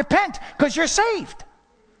have to repent because you're saved.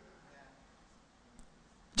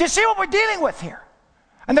 Do you see what we're dealing with here?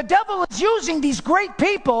 And the devil is using these great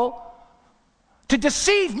people to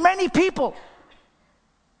deceive many people.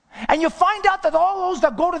 And you find out that all those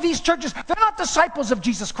that go to these churches, they're not disciples of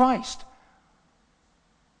Jesus Christ.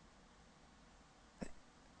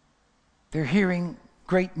 They're hearing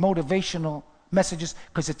great motivational messages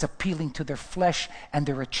because it's appealing to their flesh, and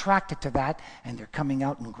they're attracted to that, and they're coming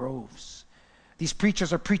out in groves. These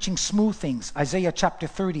preachers are preaching smooth things. Isaiah chapter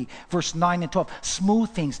 30, verse 9 and 12. Smooth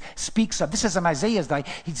things speaks of, this is in Isaiah's day,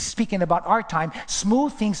 he's speaking about our time.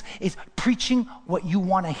 Smooth things is preaching what you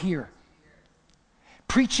want to hear.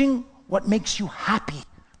 Preaching what makes you happy.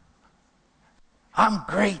 I'm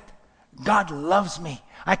great. God loves me.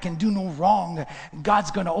 I can do no wrong.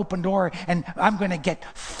 God's going to open door, and I'm going to get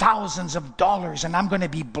thousands of dollars, and I'm going to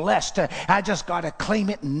be blessed. I just got to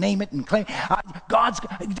claim it and name it and claim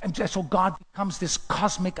it. So God becomes this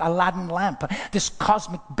cosmic Aladdin lamp, this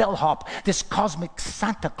cosmic bellhop, this cosmic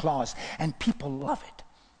Santa Claus, and people love it.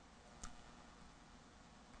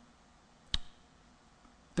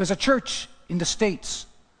 There's a church in the States,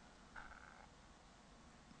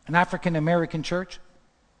 an African American church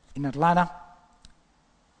in Atlanta.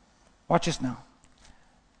 Watch this now.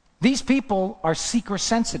 These people are seeker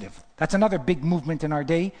sensitive. That's another big movement in our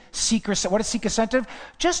day. What is seeker sensitive?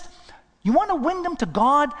 Just, you want to win them to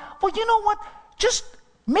God? Well, you know what? Just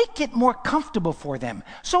make it more comfortable for them.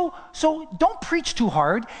 So don't preach too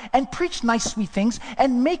hard, and preach nice, sweet things,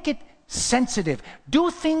 and make it sensitive.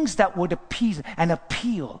 Do things that would appease and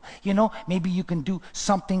appeal. You know, maybe you can do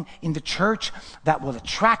something in the church that will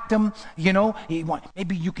attract them. You know,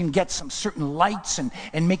 maybe you can get some certain lights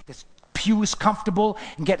and make this pews comfortable,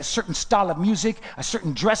 and get a certain style of music, a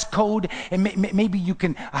certain dress code, and maybe you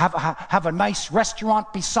can have a nice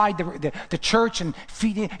restaurant beside the church and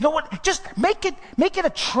feed it. You know what? Just make it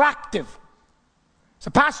attractive. It's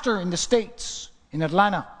a pastor in the States, in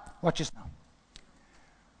Atlanta. Watch this now.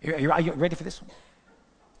 Are you ready for this one?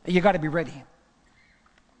 You got to be ready.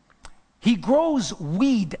 He grows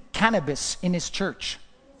weed cannabis in his church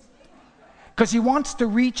because he wants to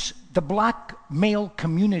reach the black male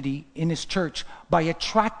community in his church by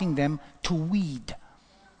attracting them to weed.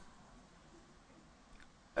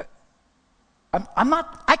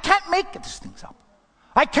 I can't make these things up.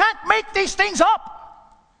 I can't make these things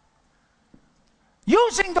up.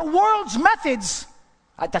 Using the world's methods,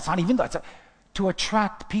 that's not even, to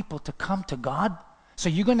attract people to come to God. So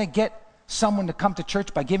you're going to get someone to come to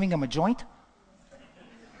church by giving them a joint?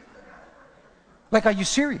 Like, are you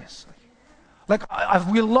serious? Like, have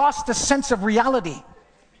we lost the sense of reality?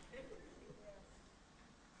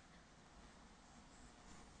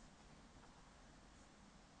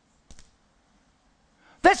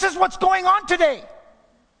 This is what's going on today.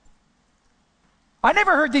 I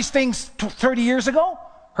never heard these things 30 years ago.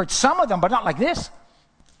 Heard some of them, but not like this.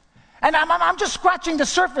 And I'm just scratching the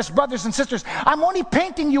surface, brothers and sisters. I'm only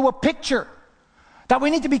painting you a picture that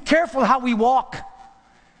we need to be careful how we walk.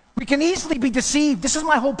 We can easily be deceived. This is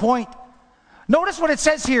my whole point. Notice what it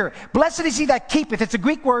says here. Blessed is he that keepeth. It's a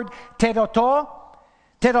Greek word, teroto.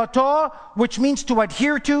 Teroto, which means to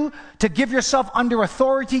adhere to give yourself under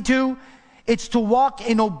authority to. It's to walk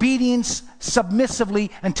in obedience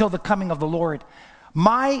submissively until the coming of the Lord.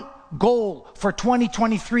 My goal for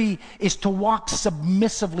 2023 is to walk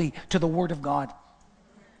submissively to the Word of God.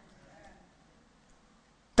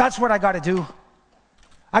 That's what I got to do.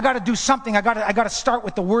 I got to do something. I got to start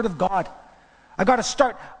with the Word of God. I got to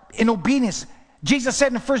start in obedience. Jesus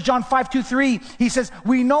said in 1 John 5:2-3, he says,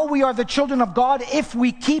 we know we are the children of God if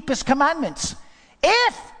we keep His commandments.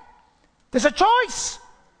 If. There's a choice.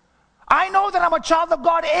 I know that I'm a child of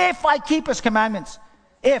God if I keep His commandments.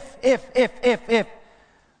 If.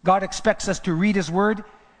 God expects us to read His Word,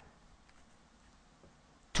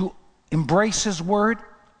 to embrace His Word.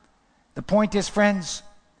 The point is, friends,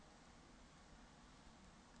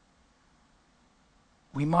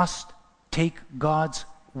 we must take God's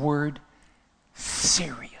Word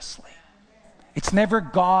seriously. It's never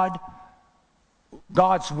God's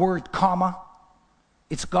Word, comma.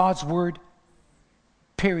 It's God's Word,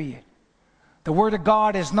 period. The Word of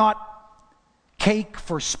God is not cake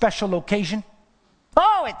for special occasion.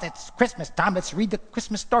 Oh, it's Christmas time. Let's read the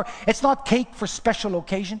Christmas story. It's not cake for special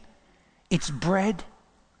occasion. It's bread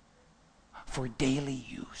for daily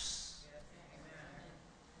use.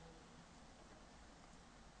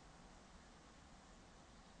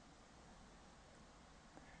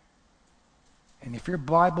 And if your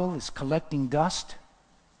Bible is collecting dust,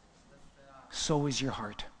 so is your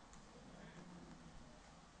heart.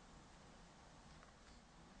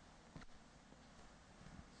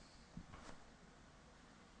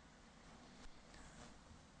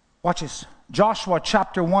 Watch this. Joshua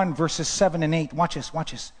chapter 1, verses 7 and 8. Watch this,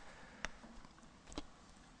 watch this.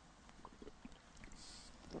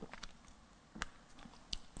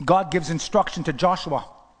 God gives instruction to Joshua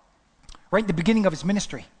right in the beginning of his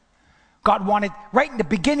ministry. God wanted, right in the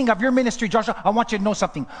beginning of your ministry, Joshua, I want you to know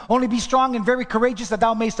something. Only be strong and very courageous, that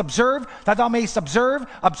thou mayest observe,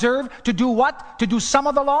 to do what? To do some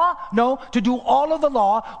of the law? No, to do all of the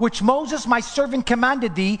law, which Moses my servant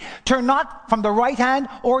commanded thee. Turn not from the right hand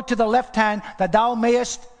or to the left hand, that thou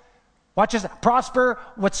mayest, watch this, prosper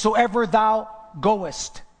whatsoever thou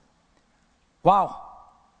goest. Wow.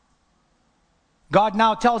 God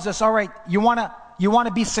now tells us, all right, you want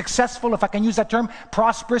to be successful, if I can use that term,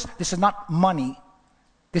 prosperous. This is not money.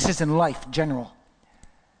 This is in life, general.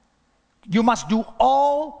 You must do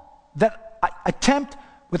all that attempt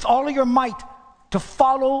with all of your might to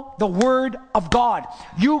follow the word of God.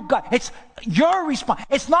 It's your response.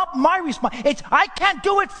 It's not my response. I can't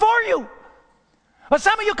do it for you. But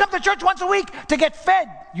some of you come to church once a week to get fed,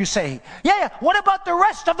 you say. Yeah, what about the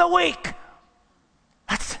rest of the week?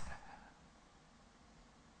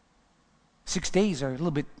 6 days are a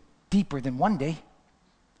little bit deeper than 1 day.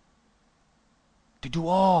 To do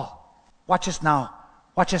all. Watch this now.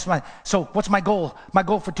 Watch this. So what's my goal? My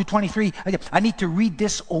goal for 223, I need to read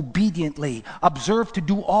this obediently. Observe to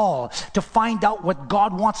do all. To find out what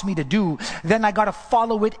God wants me to do. Then I got to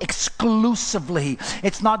follow it exclusively.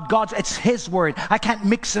 It's not God's, it's His word. I can't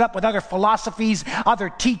mix it up with other philosophies, other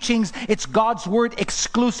teachings. It's God's word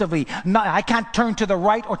exclusively. I can't turn to the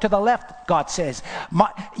right or to the left, God says.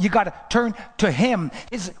 You got to turn to Him.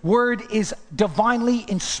 His word is divinely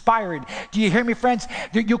inspired. Do you hear me, friends?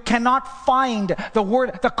 You cannot find the word.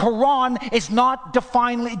 The Quran is not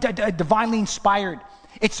divinely inspired.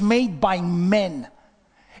 It's made by men.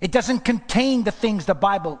 It doesn't contain the things the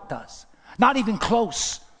Bible does. Not even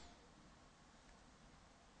close.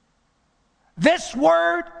 This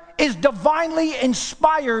word is divinely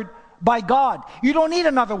inspired by God. You don't need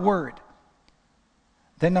another word.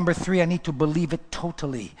 Then number 3, I need to believe it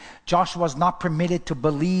totally. Joshua is not permitted to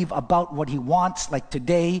believe about what he wants, like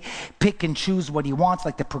today, pick and choose what he wants,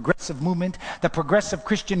 like the progressive movement, the progressive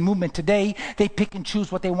Christian movement today. They pick and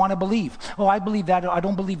choose what they want to believe. Oh, I believe that. I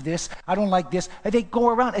don't believe this. I don't like this. They go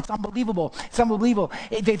around. It's unbelievable. It's unbelievable.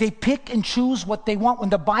 They pick and choose what they want,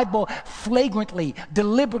 when the Bible flagrantly,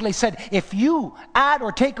 deliberately said, if you add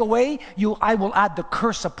or take away, I will add the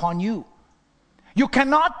curse upon you. You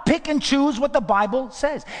cannot pick and choose what the Bible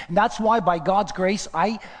says. And that's why, by God's grace,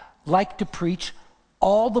 I like to preach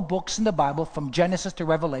all the books in the Bible from Genesis to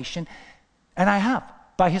Revelation. And I have,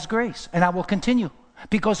 by His grace. And I will continue.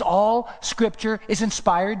 Because all Scripture is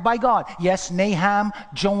inspired by God. Yes, Nahum,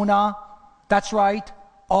 Jonah, that's right.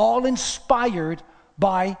 All inspired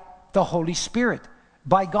by the Holy Spirit,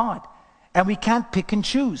 by God. And we can't pick and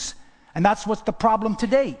choose. And that's what's the problem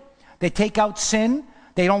today. They take out sin.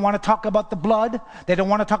 They don't want to talk about the blood. They don't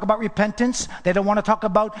want to talk about repentance. They don't want to talk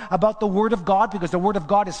about the Word of God, because the Word of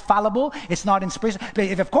God is fallible. It's not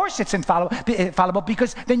inspired. Of course it's infallible,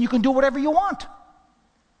 because then you can do whatever you want.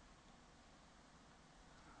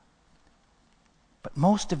 But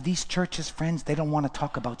most of these churches, friends, they don't want to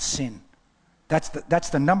talk about sin. That's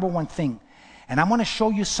the number one thing. And I want to show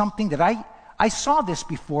you something that I saw this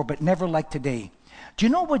before, but never like today. Do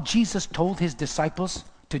you know what Jesus told His disciples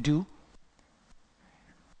to do?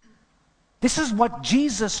 This is what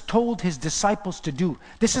Jesus told His disciples to do.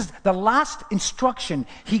 This is the last instruction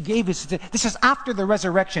He gave this is after the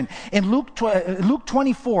resurrection. In Luke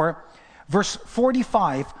 24, verse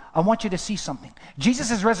 45, I want you to see something. Jesus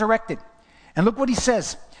is resurrected. And look what He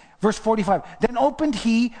says. Verse 45, then opened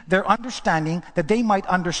He their understanding, that they might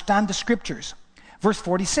understand the Scriptures. Verse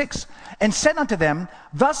 46, and said unto them,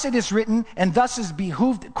 thus it is written, and thus is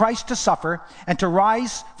behooved Christ to suffer, and to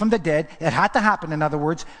rise from the dead. It had to happen, in other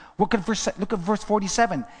words. Look at verse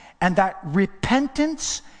 47. And that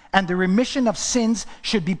repentance and the remission of sins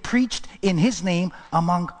should be preached in His name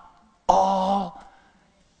among all.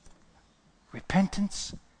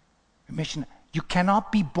 Repentance, remission. You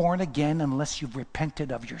cannot be born again unless you've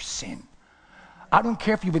repented of your sin. I don't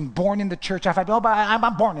care if you've been born in the church. But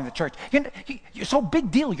I'm born in the church. You're so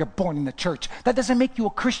big deal you're born in the church. That doesn't make you a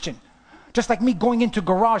Christian. Just like me going into a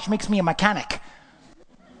garage makes me a mechanic.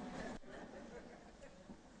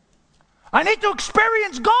 I need to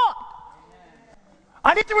experience God.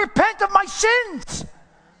 I need to repent of my sins.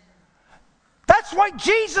 That's why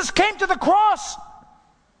Jesus came to the cross.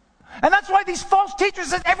 And that's why these false teachers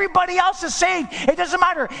said everybody else is saved. It doesn't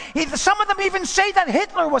matter. Some of them even say that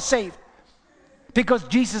Hitler was saved, because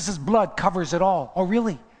Jesus' blood covers it all. Oh,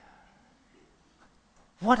 really?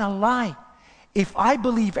 What a lie. If I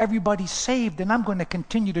believe everybody's saved, then I'm going to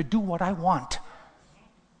continue to do what I want.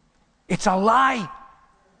 It's a lie.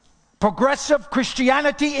 Progressive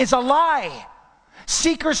Christianity is a lie.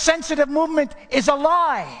 Seeker-sensitive movement is a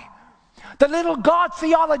lie. The little God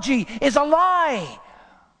theology is a lie.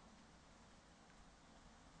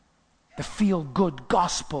 The feel-good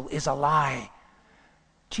gospel is a lie.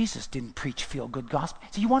 Jesus didn't preach feel-good gospel.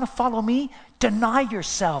 So you want to follow me? Deny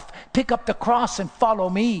yourself. Pick up the cross and follow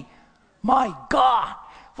me. My God.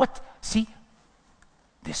 What? See,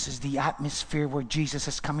 this is the atmosphere where Jesus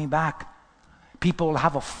is coming back. People will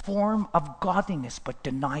have a form of godliness but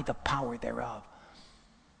deny the power thereof.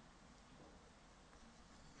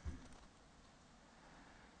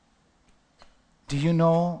 Do you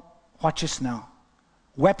know, watch this now,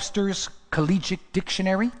 Webster's Collegiate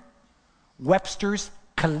Dictionary? Webster's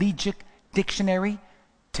Collegiate Dictionary.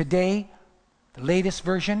 Today, the latest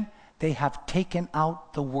version, they have taken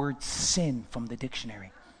out the word sin from the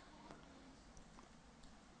dictionary.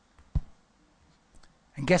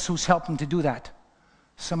 And guess who's helping to do that?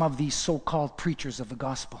 Some of these so-called preachers of the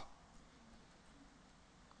gospel.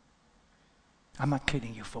 I'm not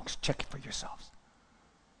kidding you, folks. Check it for yourselves.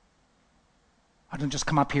 I don't just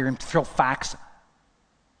come up here and throw facts.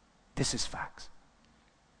 This is facts.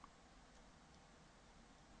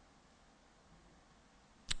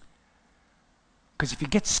 Because if you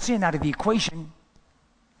get sin out of the equation,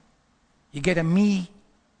 you get a meology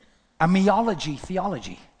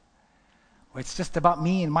theology, where it's just about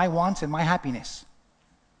me and my wants and my happiness.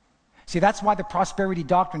 See, that's why the prosperity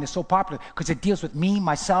doctrine is so popular, because it deals with me,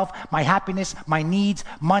 myself, my happiness, my needs,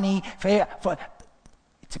 money.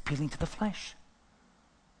 It's appealing to the flesh.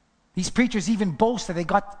 These preachers even boast that they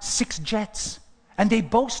got 6 jets, and they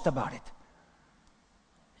boast about it.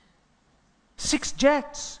 6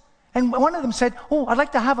 jets. And one of them said, "Oh, I'd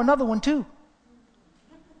like to have another one too."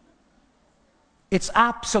 It's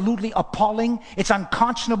absolutely appalling. It's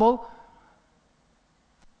unconscionable.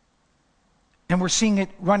 And we're seeing it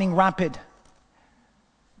running rampant.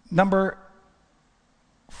 Number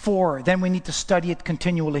 4, then we need to study it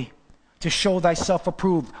continually to show thyself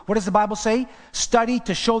approved. What does the Bible say? Study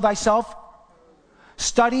to show thyself.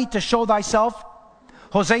 Study to show thyself.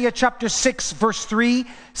 Hosea chapter 6 verse 3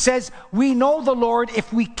 says, "We know the Lord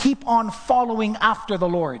if we keep on following after the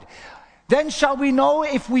Lord. Then shall we know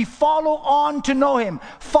if we follow on to know him."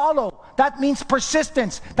 Follow, that means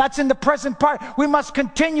persistence. That's in the present part. We must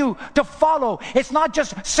continue to follow. It's not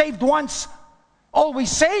just saved once,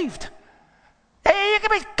 always saved. Hey, you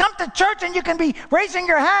can come to church and you can be raising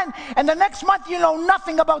your hand, and the next month you know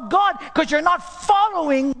nothing about God because you're not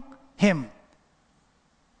following him.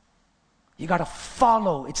 You got to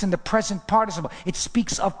follow. It's in the present participle. It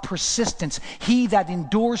speaks of persistence. He that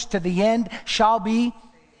endures to the end shall be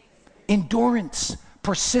endurance,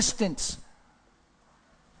 persistence.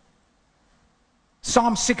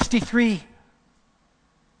 Psalm 63.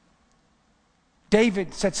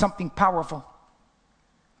 David said something powerful.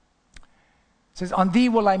 It says, "On thee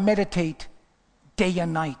will I meditate day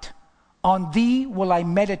and night. On thee will I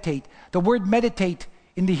meditate." The word meditate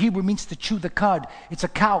in the Hebrew means to chew the cud. It's a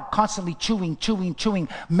cow constantly chewing,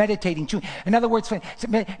 meditating, chewing. In other words,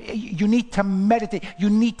 you need to meditate. You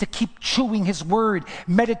need to keep chewing his word,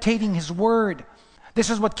 meditating his word. This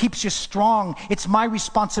is what keeps you strong. It's my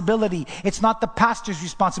responsibility. It's not the pastor's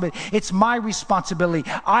responsibility. It's my responsibility.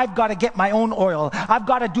 I've got to get my own oil. I've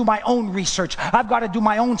got to do my own research. I've got to do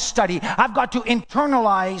my own study. I've got to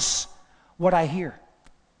internalize what I hear.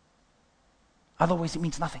 Otherwise, it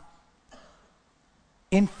means nothing.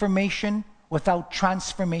 Information without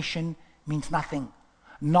transformation means nothing.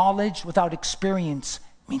 Knowledge without experience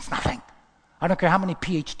means nothing. I don't care how many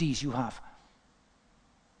PhDs you have.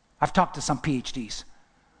 I've talked to some PhDs.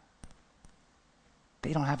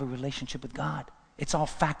 They don't have a relationship with God. It's all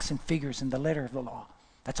facts and figures in the letter of the law.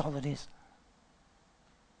 That's all it is.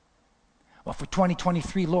 Well, for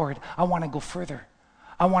 2023, Lord, I want to go further.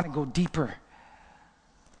 I want to go deeper.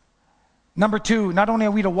 Number 2, not only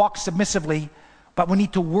are we to walk submissively, but we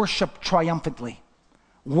need to worship triumphantly.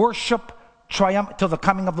 Worship triumph till the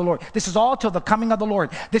coming of the Lord. This is all till the coming of the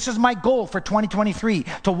Lord. This is my goal for 2023,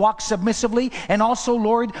 to walk submissively and also,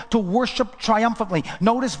 Lord, to worship triumphantly.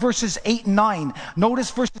 Notice verses 8 and 9.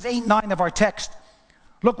 Notice verses 8 and 9 of our text.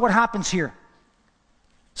 Look what happens here.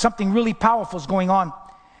 Something really powerful is going on.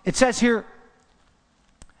 It says here,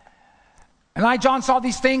 "And I, John, saw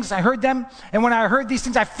these things, I heard them, and when I heard these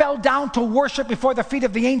things, I fell down to worship before the feet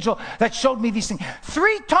of the angel that showed me these things."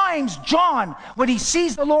 3 times John, when he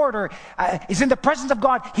sees the Lord or is in the presence of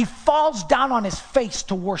God, he falls down on his face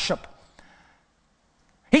to worship.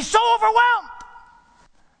 He's so overwhelmed.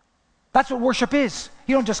 That's what worship is.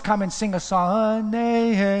 You don't just come and sing a song.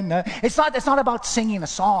 It's not about singing a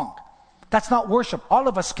song. That's not worship. All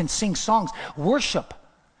of us can sing songs. Worship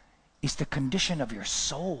is the condition of your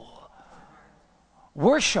soul.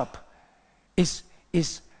 Worship is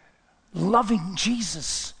loving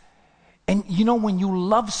Jesus. And you know, when you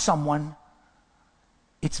love someone,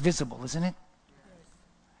 it's visible, isn't it?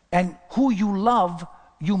 And who you love,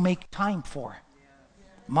 you make time for.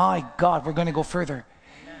 My God, we're going to go further.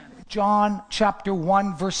 John chapter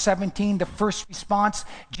 1 verse 17, the first response,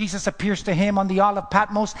 Jesus appears to him on the Isle of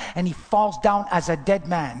Patmos and he falls down as a dead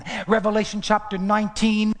man. Revelation chapter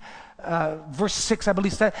 19 verse 6, I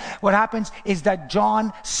believe, said what happens is that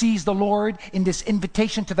John sees the Lord in this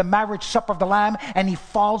invitation to the marriage supper of the Lamb, and he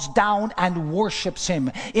falls down and worships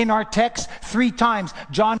him. In our text, 3 times,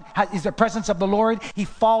 John is the presence of the Lord. He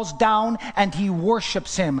falls down and he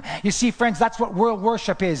worships him. You see, friends, that's what world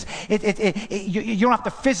worship is. You don't have to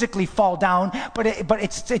physically fall down, but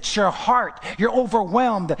it's your heart. You're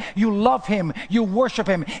overwhelmed. You love him. You worship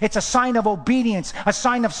him. It's a sign of obedience, a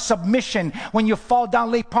sign of submission. When you fall down,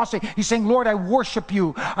 lay prostrate, you're saying, Lord, I worship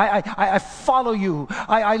you. I follow you.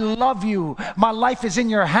 I love you. My life is in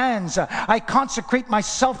your hands. I consecrate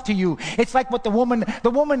myself to you. It's like what the woman,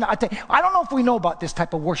 I don't know if we know about this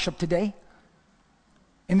type of worship today.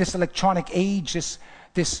 In this electronic age,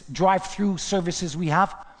 this drive-through services we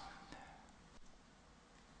have.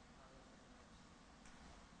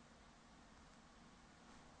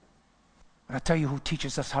 But I'll tell you who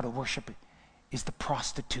teaches us how to worship it is the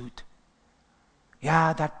prostitute.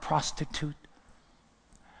 Yeah, that prostitute.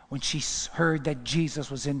 When she heard that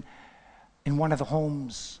Jesus was in one of the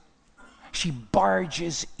homes, she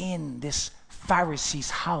barges in this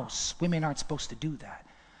Pharisee's house. Women aren't supposed to do that.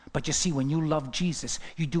 But you see, when you love Jesus,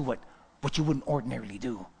 you do what you wouldn't ordinarily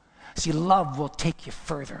do. See, love will take you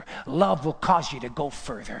further. Love will cause you to go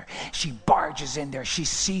further. She barges in there. She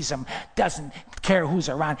sees him, doesn't care who's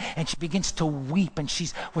around, and she begins to weep, and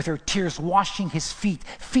she's, with her tears, washing his feet.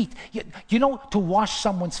 You know, to wash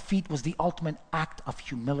someone's feet was the ultimate act of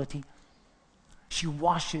humility. She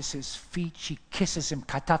washes his feet. She kisses him,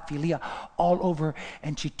 kataphilia, all over,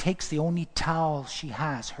 and she takes the only towel she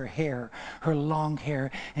has, her hair, her long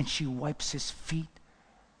hair, and she wipes his feet.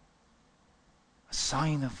 A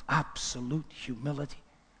sign of absolute humility.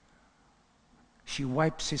 She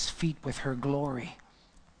wipes his feet with her glory.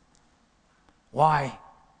 Why?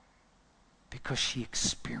 Because she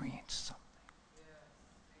experienced something.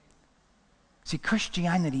 See,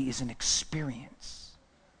 Christianity is an experience.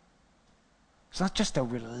 It's not just a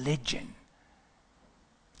religion.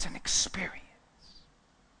 It's an experience.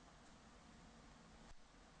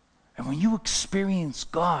 And when you experience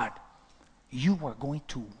God, you are going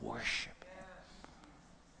to worship.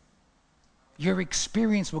 Your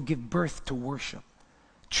experience will give birth to worship.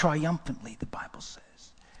 Triumphantly, the Bible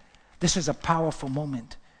says. This is a powerful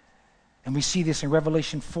moment. And we see this in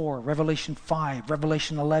Revelation 4, Revelation 5,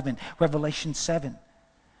 Revelation 11, Revelation 7.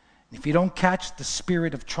 And if you don't catch the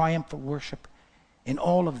spirit of triumphant worship in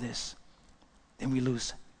all of this, then we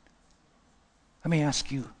lose it. Let me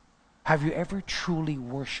ask you, have you ever truly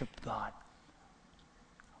worshiped God?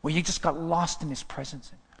 Where you just got lost in his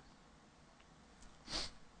presence?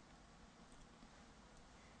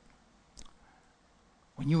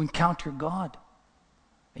 When you encounter God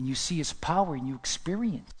and you see his power and you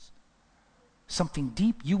experience something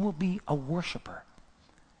deep, you will be a worshiper.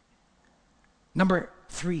 Number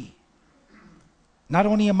 3, not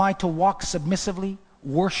only am I to walk submissively,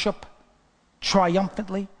 worship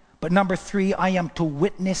triumphantly, but number 3, I am to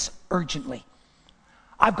witness urgently.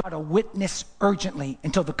 I've got to witness urgently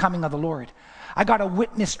until the coming of the Lord. I got to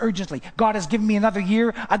witness urgently. God has given me another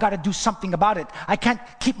year. I got to do something about it. I can't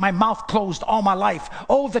keep my mouth closed all my life.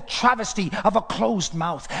 Oh, the travesty of a closed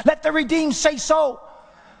mouth. Let the redeemed say so.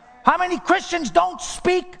 How many Christians don't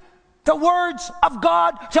speak the words of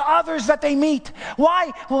God to others that they meet?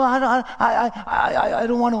 Why? Well, I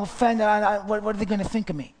don't want to offend. What are they going to think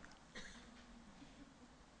of me?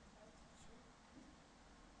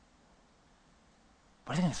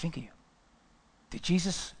 What are they going to think of you? Did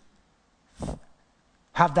Jesus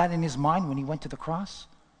have that in his mind when he went to the cross?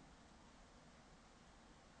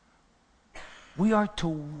 We are to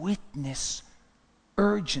witness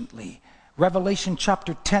urgently. Revelation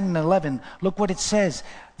chapter 10 and 11. Look what it says.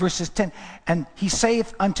 Verses 10. And he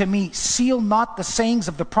saith unto me, seal not the sayings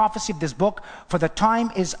of the prophecy of this book, for the time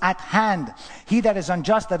is at hand. He that is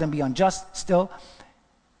unjust, let him be unjust still.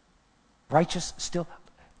 Righteous still.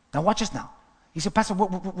 Now watch this now. He said, Pastor,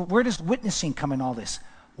 where does witnessing come in all this?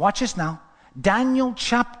 Watch this now. Daniel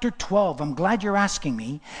chapter 12. I'm glad you're asking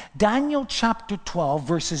me. Daniel chapter 12,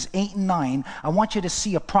 verses 8 and 9. I want you to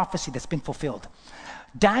see a prophecy that's been fulfilled.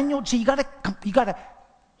 Daniel, see, you gotta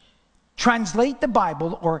translate the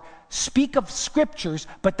Bible or speak of scriptures,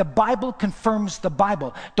 but the Bible confirms the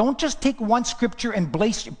Bible. Don't just take one scripture and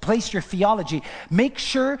place your theology. Make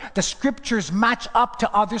sure the scriptures match up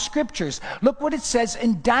to other scriptures. Look what it says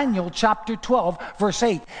in Daniel chapter 12, verse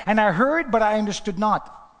 8. And I heard, but I understood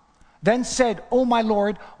not. Then said, O my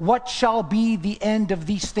Lord, what shall be the end of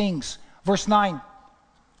these things? Verse 9.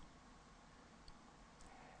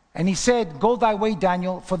 And he said, Go thy way,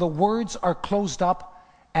 Daniel, for the words are closed up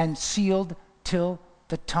and sealed till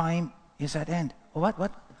the time is at end. What?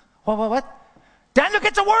 Daniel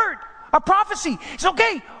gets a word, a prophecy. It's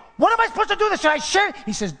okay. What am I supposed to do this? Should I share it?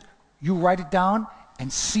 He says, you write it down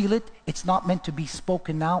and seal it. It's not meant to be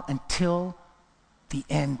spoken now until the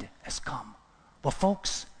end has come. Well,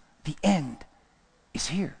 folks, the end is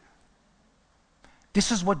here.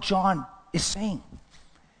 This is what John is saying.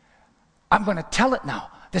 I'm going to tell it now.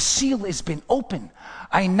 The seal has been opened.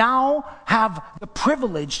 I now have the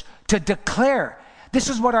privilege to declare. This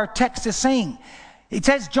is what our text is saying. It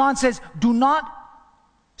says, John says, do not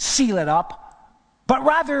seal it up, but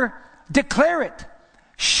rather declare it,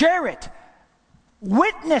 share it,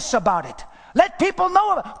 witness about it. Let people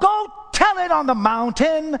know about it. Go tell it on the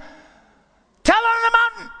mountain. Tell it on the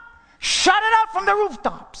mountain. Shout it out from the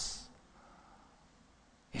rooftops.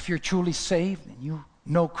 If you're truly saved and you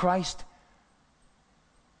know Christ,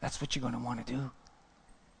 that's what you're going to want to do.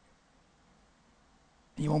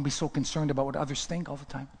 You won't be so concerned about what others think all the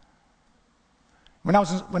time. When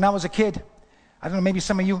I was a kid, I don't know, maybe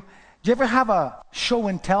some of you, did you ever have a show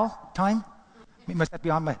and tell time? Must that be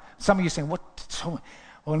on some of you saying, what?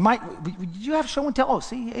 Well, did you have show and tell? Oh,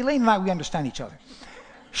 see, Elaine and I, we understand each other.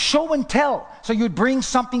 Show and tell. So you'd bring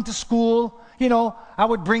something to school. You know, I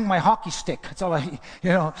would bring my hockey stick. That's all I,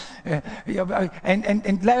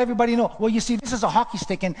 and let everybody know. Well, you see, this is a hockey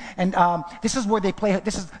stick, and this is where they play.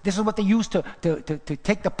 This is what they use to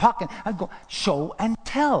take the puck. And I'd go, show and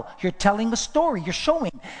tell. You're telling a story. You're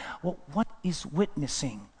showing. Well, what is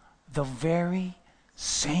witnessing? The very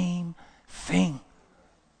same thing.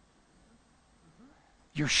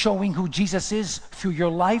 You're showing who Jesus is through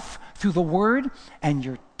your life, through the Word, and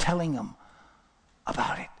you're telling them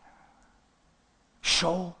about it.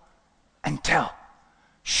 Show and tell.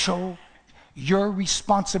 Show. Your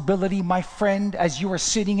responsibility, my friend, as you are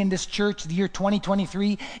sitting in this church, the year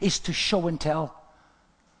 2023, is to show and tell.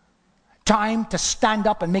 Time to stand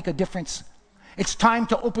up and make a difference. It's time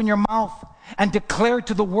to open your mouth and declare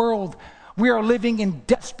to the world, we are living in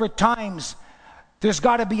desperate times. There's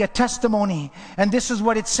got to be a testimony. And this is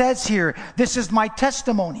what it says here. This is my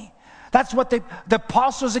testimony. That's what the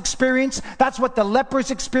apostles experienced. That's what the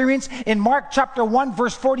lepers experienced. In Mark chapter 1,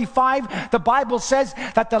 verse 45, the Bible says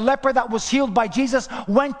that the leper that was healed by Jesus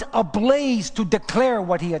went ablaze to declare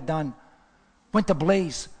what he had done. Went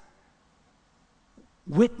ablaze.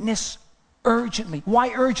 Witness urgently.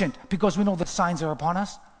 Why urgent? Because we know the signs are upon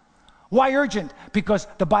us. Why urgent? Because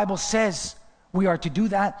the Bible says we are to do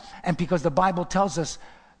that, and because the Bible tells us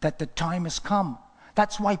that the time has come.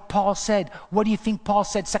 That's why Paul said, what do you think Paul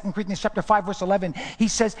said, 2 Corinthians chapter 5, verse 11? He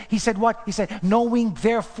said what? He said, knowing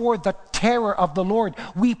therefore the terror of the Lord,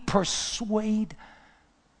 we persuade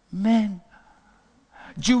men.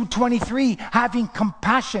 Jude 23, having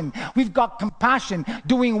compassion. We've got compassion.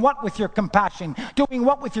 Doing what with your compassion? Doing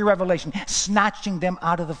what with your revelation? Snatching them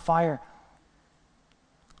out of the fire.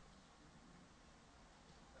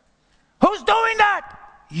 Who's doing that?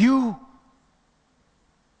 You.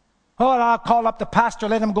 Oh, I'll call up the pastor,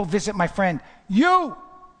 let him go visit my friend. You.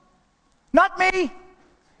 Not me.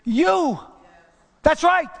 You. Yes. That's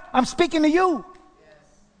right. I'm speaking to you. Yes.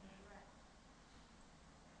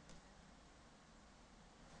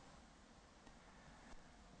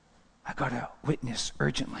 I got to witness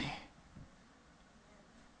urgently.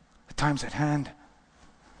 The time's at hand.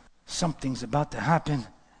 Something's about to happen.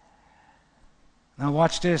 Now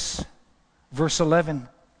watch this. Verse 11.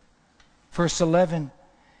 Verse 11.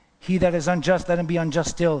 He that is unjust, let him be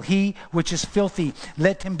unjust still. He which is filthy,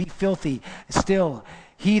 let him be filthy still.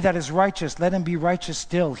 He that is righteous, let him be righteous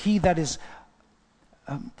still. He that is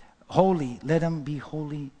holy, let him be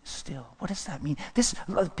holy still. What does that mean?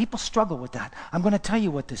 People struggle with that. I'm going to tell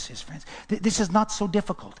you what this is, friends. This is not so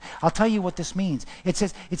difficult. I'll tell you what this means. It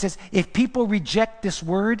says, if people reject this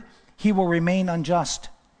word, he will remain unjust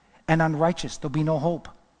and unrighteous. There'll be no hope.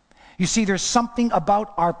 You see, there's something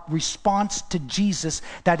about our response to Jesus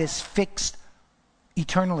that is fixed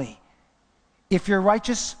eternally. If you're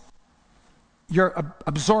righteous, you're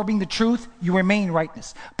absorbing the truth, you remain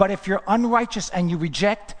righteous. But if you're unrighteous and you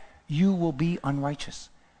reject, you will be unrighteous.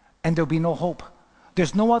 And there'll be no hope.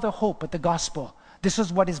 There's no other hope but the gospel. This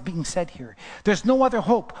is what is being said here. There's no other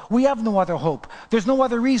hope. We have no other hope. There's no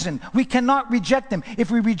other reason. We cannot reject him.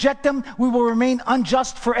 If we reject him, we will remain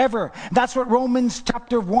unjust forever. That's what Romans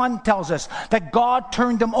chapter 1 tells us, that God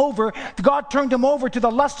turned them over. God turned them over to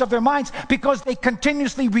the lust of their minds because they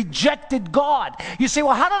continuously rejected God. You say,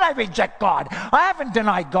 well, how did I reject God? I haven't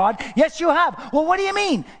denied God. Yes, you have. Well, what do you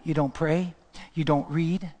mean? You don't pray. You don't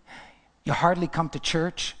read. You hardly come to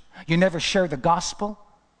church. You never share the gospel.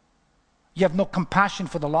 You have no compassion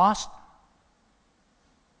for the lost.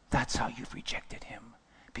 That's how you've rejected him.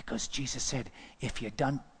 Because Jesus said, if you've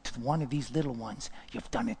done to one of these little ones, you've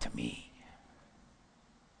done it to me.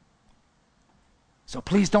 So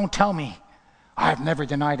please don't tell me, I've never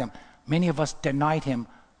denied him. Many of us denied him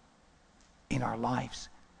in our lives.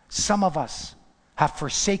 Some of us have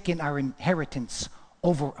forsaken our inheritance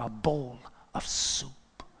over a bowl of soup.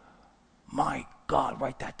 My God,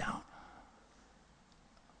 write that down.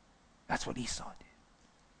 That's what Esau did.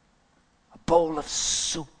 A bowl of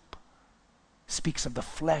soup speaks of the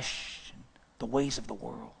flesh and the ways of the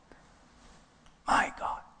world. My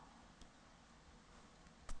God.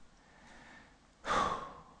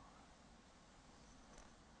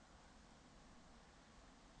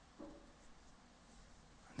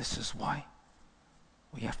 This is why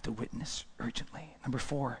we have to witness urgently. Number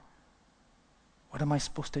 4. What am I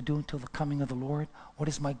supposed to do until the coming of the Lord? What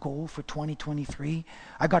is my goal for 2023?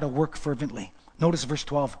 I got to work fervently. Notice verse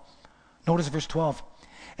 12. Notice verse 12.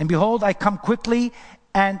 And behold, I come quickly,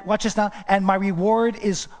 and watch this now, and my reward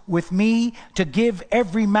is with me to give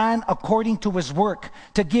every man according to his work.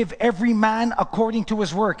 To give every man according to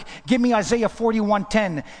his work. Give me Isaiah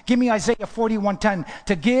 41:10. Give me Isaiah 41:10.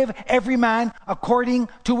 To give every man according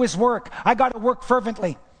to his work. I got to work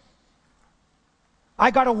fervently.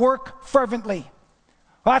 I got to work fervently.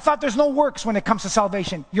 Well, I thought there's no works when it comes to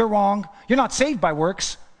salvation. You're wrong. You're not saved by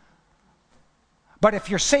works. But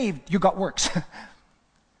if you're saved, you got works.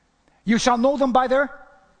 You shall know them by their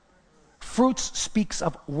fruits. Speaks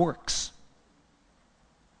of works.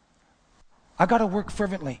 I got to work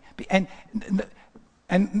fervently. And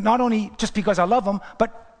not only just because I love them,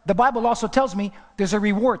 but the Bible also tells me there's a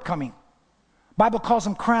reward coming. The Bible calls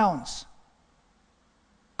them crowns.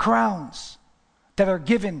 Crowns that are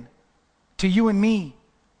given to you and me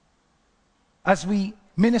as we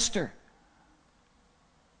minister.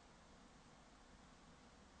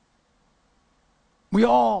 We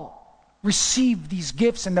all receive these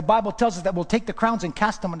gifts, and the Bible tells us that we'll take the crowns and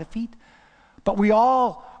cast them on the feet. But we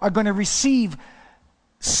all are going to receive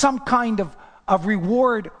some kind of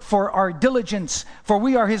reward for our diligence, for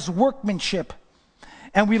we are his workmanship.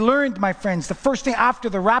 And we learned, my friends, the first thing after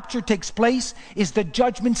the rapture takes place is the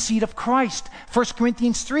judgment seat of Christ. 1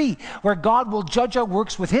 Corinthians 3, where God will judge our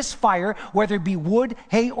works with his fire, whether it be wood,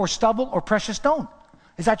 hay, or stubble, or precious stone.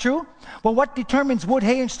 Is that true? Well, what determines wood,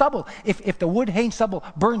 hay, and stubble? If the wood, hay, and stubble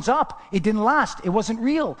burns up, it didn't last. It wasn't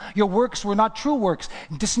real. Your works were not true works,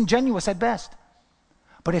 disingenuous at best.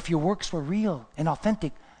 But if your works were real and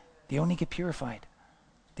authentic, they only get purified.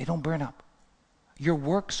 They don't burn up. Your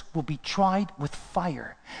works will be tried with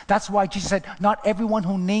fire. That's why Jesus said, not everyone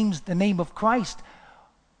who names the name of Christ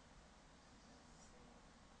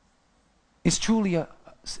is truly a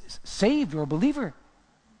saved or a believer.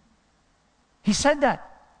 He said that.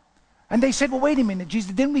 And they said, well, wait a minute,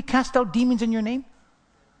 Jesus, didn't we cast out demons in your name?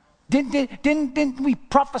 Didn't we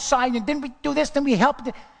prophesy? And didn't we do this? Didn't we help?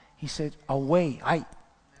 He said, away.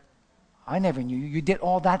 I never knew you. You did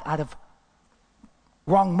all that out of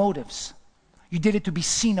wrong motives. You did it to be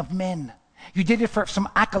seen of men. You did it for some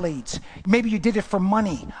accolades. Maybe you did it for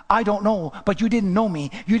money. I don't know, but you didn't know me.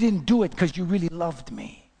 You didn't do it because you really loved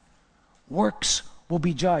me. Works will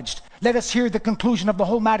be judged. Let us hear the conclusion of the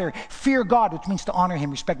whole matter. Fear God, which means to honor him,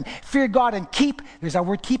 respect him. Fear God and keep, there's our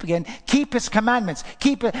word keep again, keep his commandments.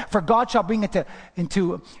 Keep it, for God shall bring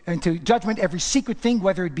into judgment every secret thing,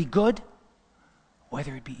 whether it be good,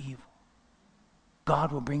 whether it be evil.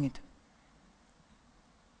 God will bring it.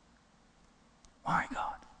 My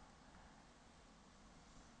God.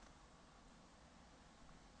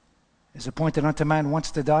 Is appointed unto man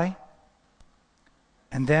once to die.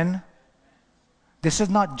 And then, this is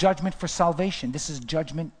not judgment for salvation. This is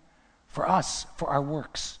judgment for us, for our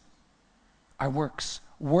works. Our works.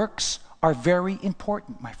 Works are very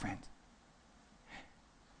important, my friend.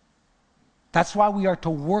 That's why we are to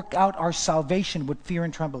work out our salvation with fear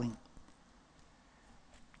and trembling.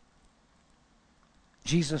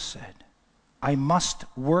 Jesus said, I must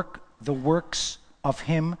work the works of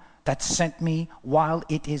him that sent me while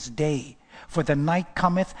it is day. For the night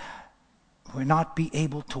cometh, will not be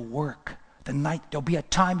able to work. the night. There'll be a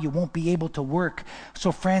time you won't be able to work.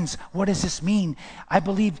 So friends, what does this mean? I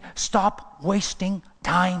believe stop wasting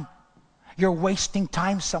time. You're wasting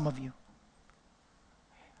time, some of you.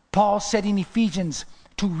 Paul said in Ephesians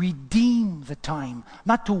to redeem the time,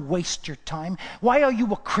 not to waste your time. Why are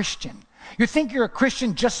you a Christian? You think you're a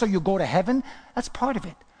Christian just so you go to heaven? That's part of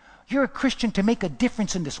it. You're a Christian to make a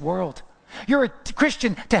difference in this world. You're a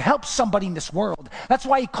Christian to help somebody in this world. That's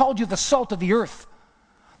why he called you the salt of the earth.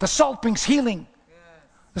 The salt brings healing.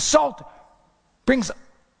 The salt brings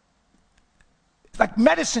like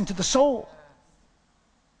medicine to the soul.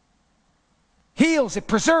 Heals, it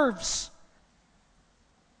preserves.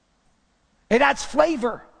 It adds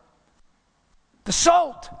flavor. The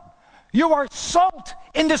salt. You are salt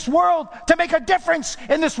in this world to make a difference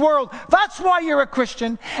in this world. That's why you're a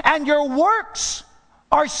Christian. And your works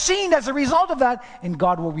are seen as a result of that. And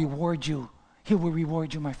God will reward you. He will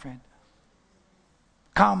reward you, my friend.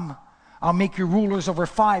 Come, I'll make you rulers over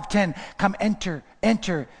 5, 10. Come, enter.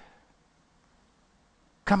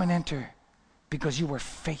 Come and enter. Because you were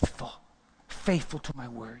faithful. Faithful to my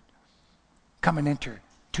word. Come and enter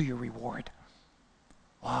to your reward.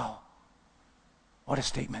 Wow. What a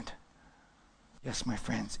statement. Yes, my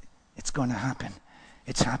friends, it's going to happen.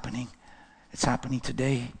 It's happening. It's happening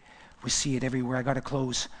today. We see it everywhere. I got to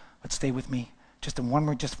close, but stay with me. Just one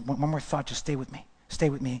more thought. Just stay with me. Stay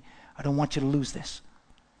with me. I don't want you to lose this.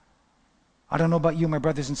 I don't know about you, my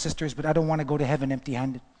brothers and sisters, but I don't want to go to heaven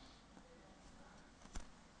empty-handed.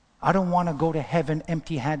 I don't want to go to heaven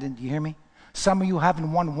empty-handed. Do you hear me? Some of you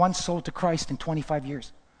haven't won one soul to Christ in 25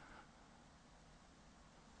 years.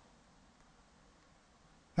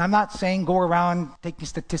 Now, I'm not saying go around taking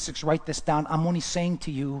statistics, write this down. I'm only saying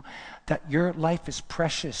to you that your life is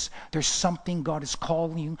precious. There's something God is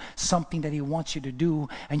calling you, something that He wants you to do,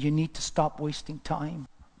 and you need to stop wasting time.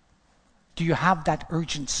 Do you have that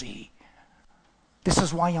urgency? This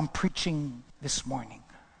is why I'm preaching this morning.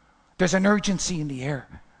 There's an urgency in the air.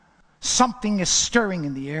 Something is stirring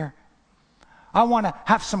in the air. I want to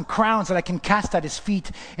have some crowns that I can cast at His feet.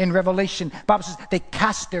 In Revelation, the Bible says they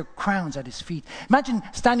cast their crowns at His feet. Imagine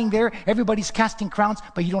standing there, everybody's casting crowns,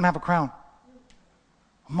 but you don't have a crown.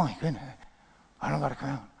 Oh my goodness, I don't got a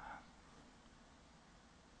crown.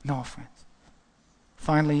 No, friends.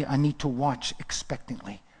 Finally, I need to watch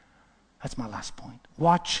expectantly. That's my last point.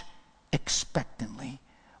 Watch expectantly.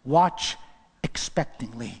 Watch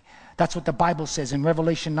expectantly. That's what the Bible says in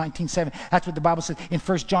Revelation 19:7. That's what the Bible says in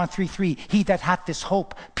 1 John 3:3. He that hath this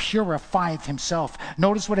hope purifieth himself.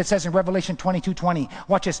 Notice what it says in Revelation 22:20.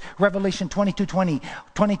 Watch this. Revelation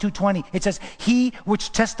 22:20. It says, He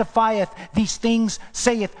which testifieth these things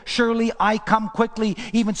saith, Surely I come quickly.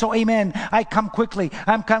 Even so, amen. I come quickly.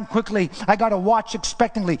 I'm come quickly. I got to watch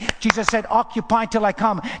expectantly. Jesus said, Occupy till I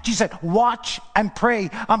come. Jesus said, Watch and pray.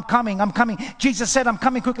 I'm coming. I'm coming. Jesus said, I'm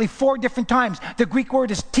coming quickly 4 different times. The Greek word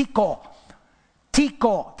is tiko.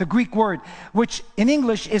 Tiko, the Greek word, which in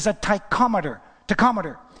English is a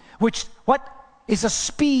tachometer, which what is a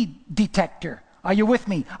speed detector. Are you with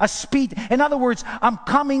me? A speed. In other words, I'm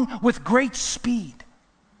coming with great speed.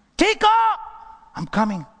 Tiko, I'm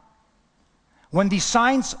coming. When these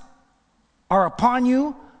signs are upon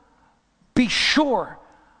you, be sure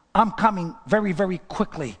I'm coming very, very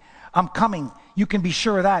quickly. I'm coming. You can be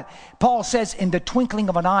sure of that. Paul says in the twinkling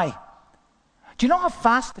of an eye. Do you know how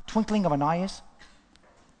fast the twinkling of an eye is?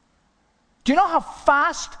 Do you know how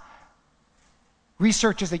fast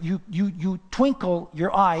research is that you twinkle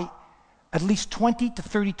your eye at least 20 to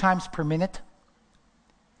 30 times per minute?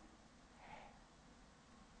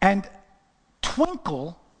 And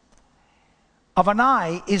twinkle of an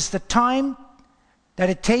eye is the time that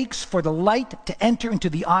it takes for the light to enter into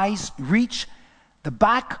the eyes, reach the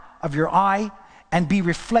back of your eye, and be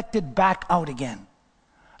reflected back out again.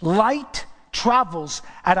 Light travels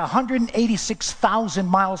at 186,000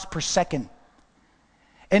 miles per second.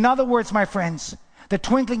 In other words, my friends, the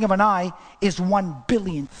twinkling of an eye is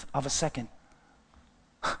 1/billionth of a second.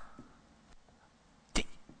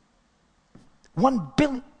 1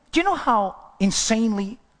 billion. Do you know how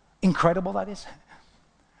insanely incredible that is?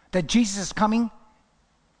 That Jesus is coming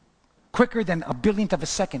quicker than 1/billionth of a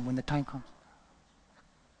second when the time comes.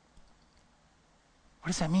 What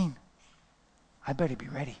does that mean? I better be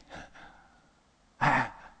ready.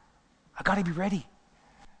 I got to be ready.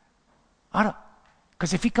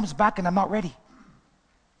 Because if He comes back and I'm not ready.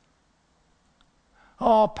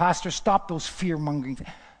 Oh, Pastor, stop those fear-mongering things.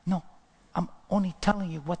 No, I'm only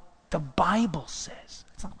telling you what the Bible says.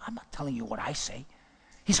 I'm not telling you what I say.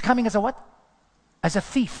 He's coming as a what? As a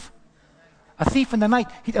thief. A thief in the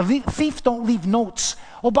night. Thieves don't leave notes.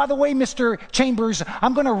 Oh, by the way, Mr. Chambers,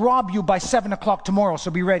 I'm going to rob you by 7 o'clock tomorrow,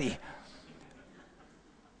 so be ready.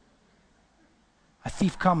 A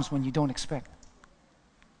thief comes when you don't expect.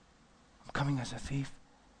 I'm coming as a thief.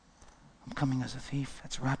 I'm coming as a thief.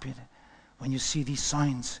 That's rapid. When you see these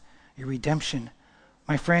signs, your redemption.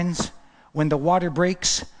 My friends, when the water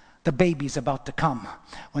breaks, the baby's about to come.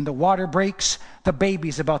 When the water breaks, the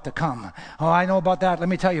baby's about to come. Oh, I know about that. Let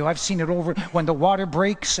me tell you, I've seen it over. When the water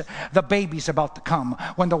breaks, the baby's about to come.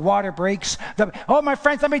 When the water breaks, oh, my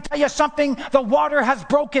friends, let me tell you something. The water has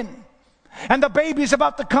broken, and the baby's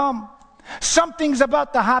about to come. Something's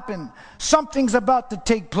about to happen. Something's about to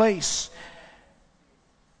take place.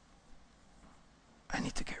 I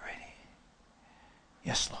need to get ready.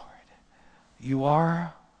 Yes, Lord. You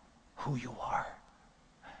are who you are,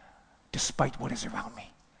 despite what is around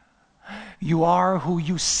me. You are who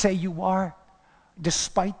you say you are,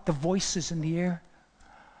 despite the voices in the air.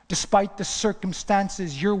 Despite the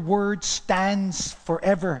circumstances, your word stands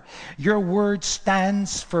forever. Your word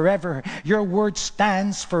stands forever. Your word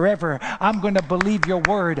stands forever. I'm going to believe your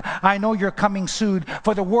word. I know you're coming soon.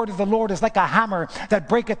 For the word of the Lord is like a hammer that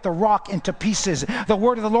breaketh the rock into pieces. The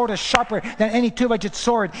word of the Lord is sharper than any two-edged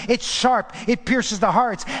sword. It's sharp. It pierces the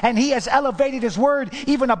hearts. And he has elevated his word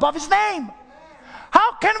even above his name.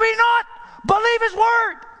 How can we not believe his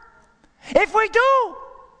word? If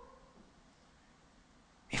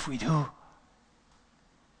we do,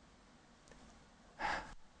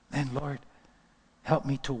 then Lord, help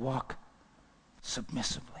me to walk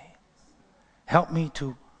submissively. Help me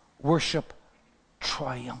to worship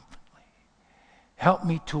triumphantly. Help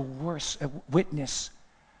me to witness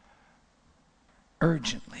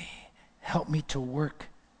urgently. Help me to work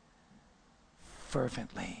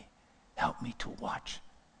fervently. Help me to watch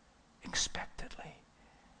expectantly.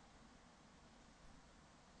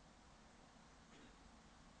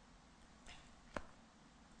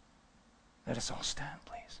 Let us all stand,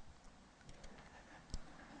 please.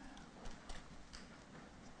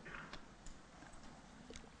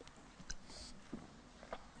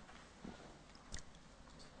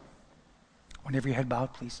 Whenever your head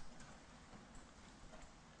bowed, please.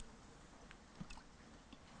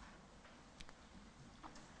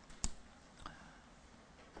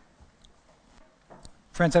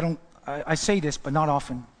 Friends, I say this, but not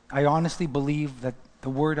often. I honestly believe that the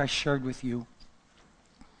word I shared with you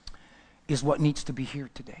is what needs to be here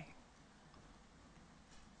today.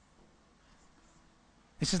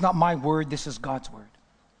 This is not my word, this is God's word.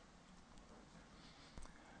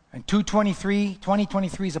 And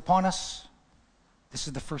 2023 is upon us. This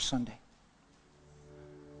is the first Sunday.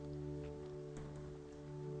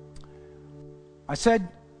 I said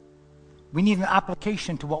we need an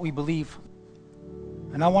application to what we believe.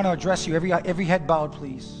 And I want to address you, every head bowed,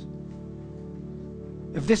 please.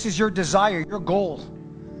 If this is your desire, your goal,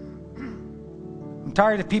 I'm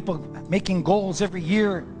tired of people making goals every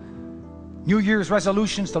year, New Year's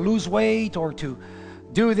resolutions to lose weight or to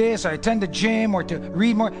do this, or attend the gym, or to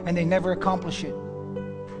read more, and they never accomplish it.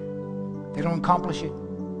 They don't accomplish it.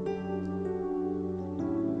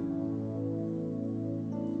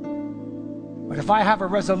 But if I have a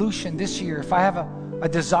resolution this year, if I have a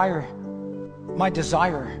desire, my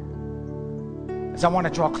desire is I want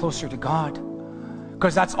to draw closer to God,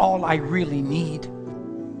 because that's all I really need.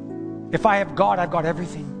 If I have God, I've got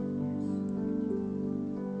everything.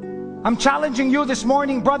 I'm challenging you this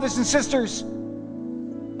morning, brothers and sisters,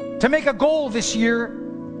 to make a goal this year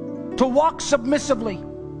to walk submissively,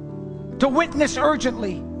 to witness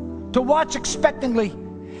urgently, to watch expectantly.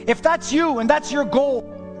 If that's you and that's your goal,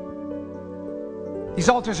 these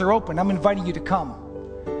altars are open. I'm inviting you to come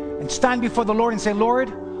and stand before the Lord and say,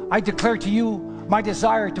 Lord, I declare to you my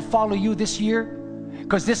desire to follow you this year,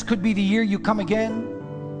 because this could be the year you come again.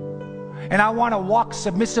 And I want to walk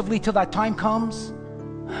submissively till that time comes.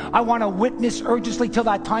 I want to witness urgently till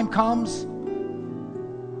that time comes.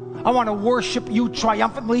 I want to worship you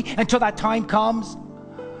triumphantly until that time comes.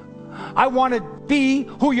 I want to be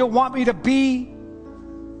who you want me to be.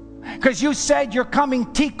 Because you said you're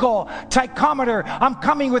coming, Tico, tachometer. I'm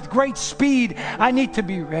coming with great speed. I need to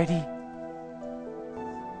be ready.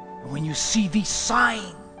 And when you see these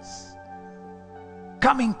signs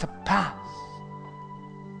coming to pass,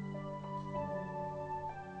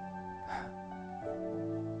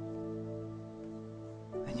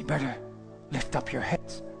 then you better lift up your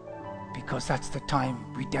heads, because that's the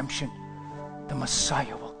time redemption, the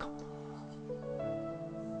Messiah will come.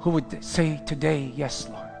 Who would say today, yes,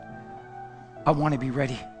 Lord, I want to be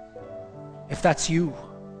ready? If that's you,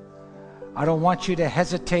 I don't want you to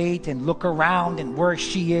hesitate and look around and where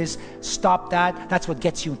she is. Stop that. That's what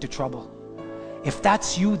gets you into trouble. If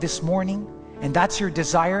that's you this morning and that's your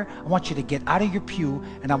desire, I want you to get out of your pew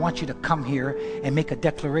and I want you to come here and make a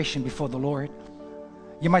declaration before the Lord.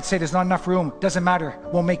 You might say there's not enough room. Doesn't matter.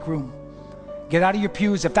 We'll make room. Get out of your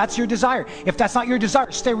pews if that's your desire. If that's not your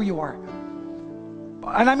desire, stay where you are.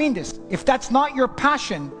 And I mean this. If that's not your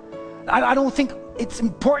passion, I don't think it's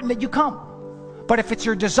important that you come. But if it's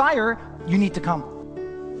your desire, you need to come.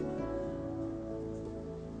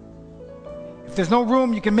 If there's no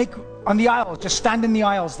room you can make on the aisles, just stand in the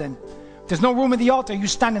aisles then. If there's no room at the altar, you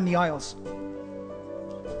stand in the aisles.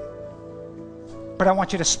 But I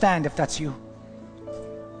want you to stand if that's you.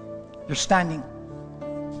 You're standing.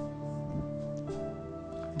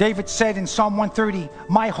 David said in Psalm 130,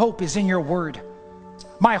 my hope is in your word.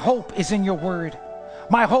 My hope is in your word.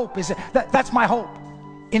 My hope is, that's my hope,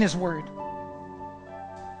 in his word.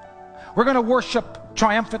 We're going to worship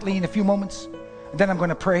triumphantly in a few moments, and then I'm going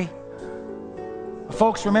to pray.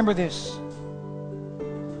 Folks, remember this.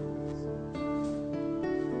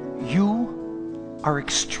 You are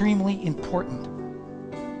extremely important,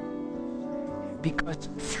 because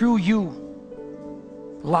through you,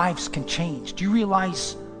 lives can change. Do you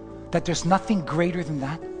realize that there's nothing greater than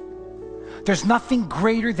that? There's nothing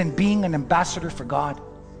greater than being an ambassador for God.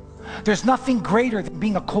 There's nothing greater than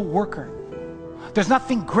being a co-worker. There's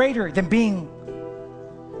nothing greater than being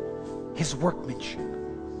his workmanship.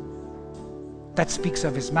 That speaks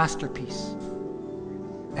of his masterpiece.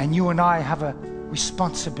 And you and I have a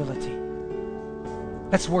responsibility.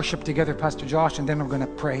 Let's worship together, Pastor Josh, and then we're going to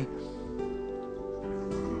pray.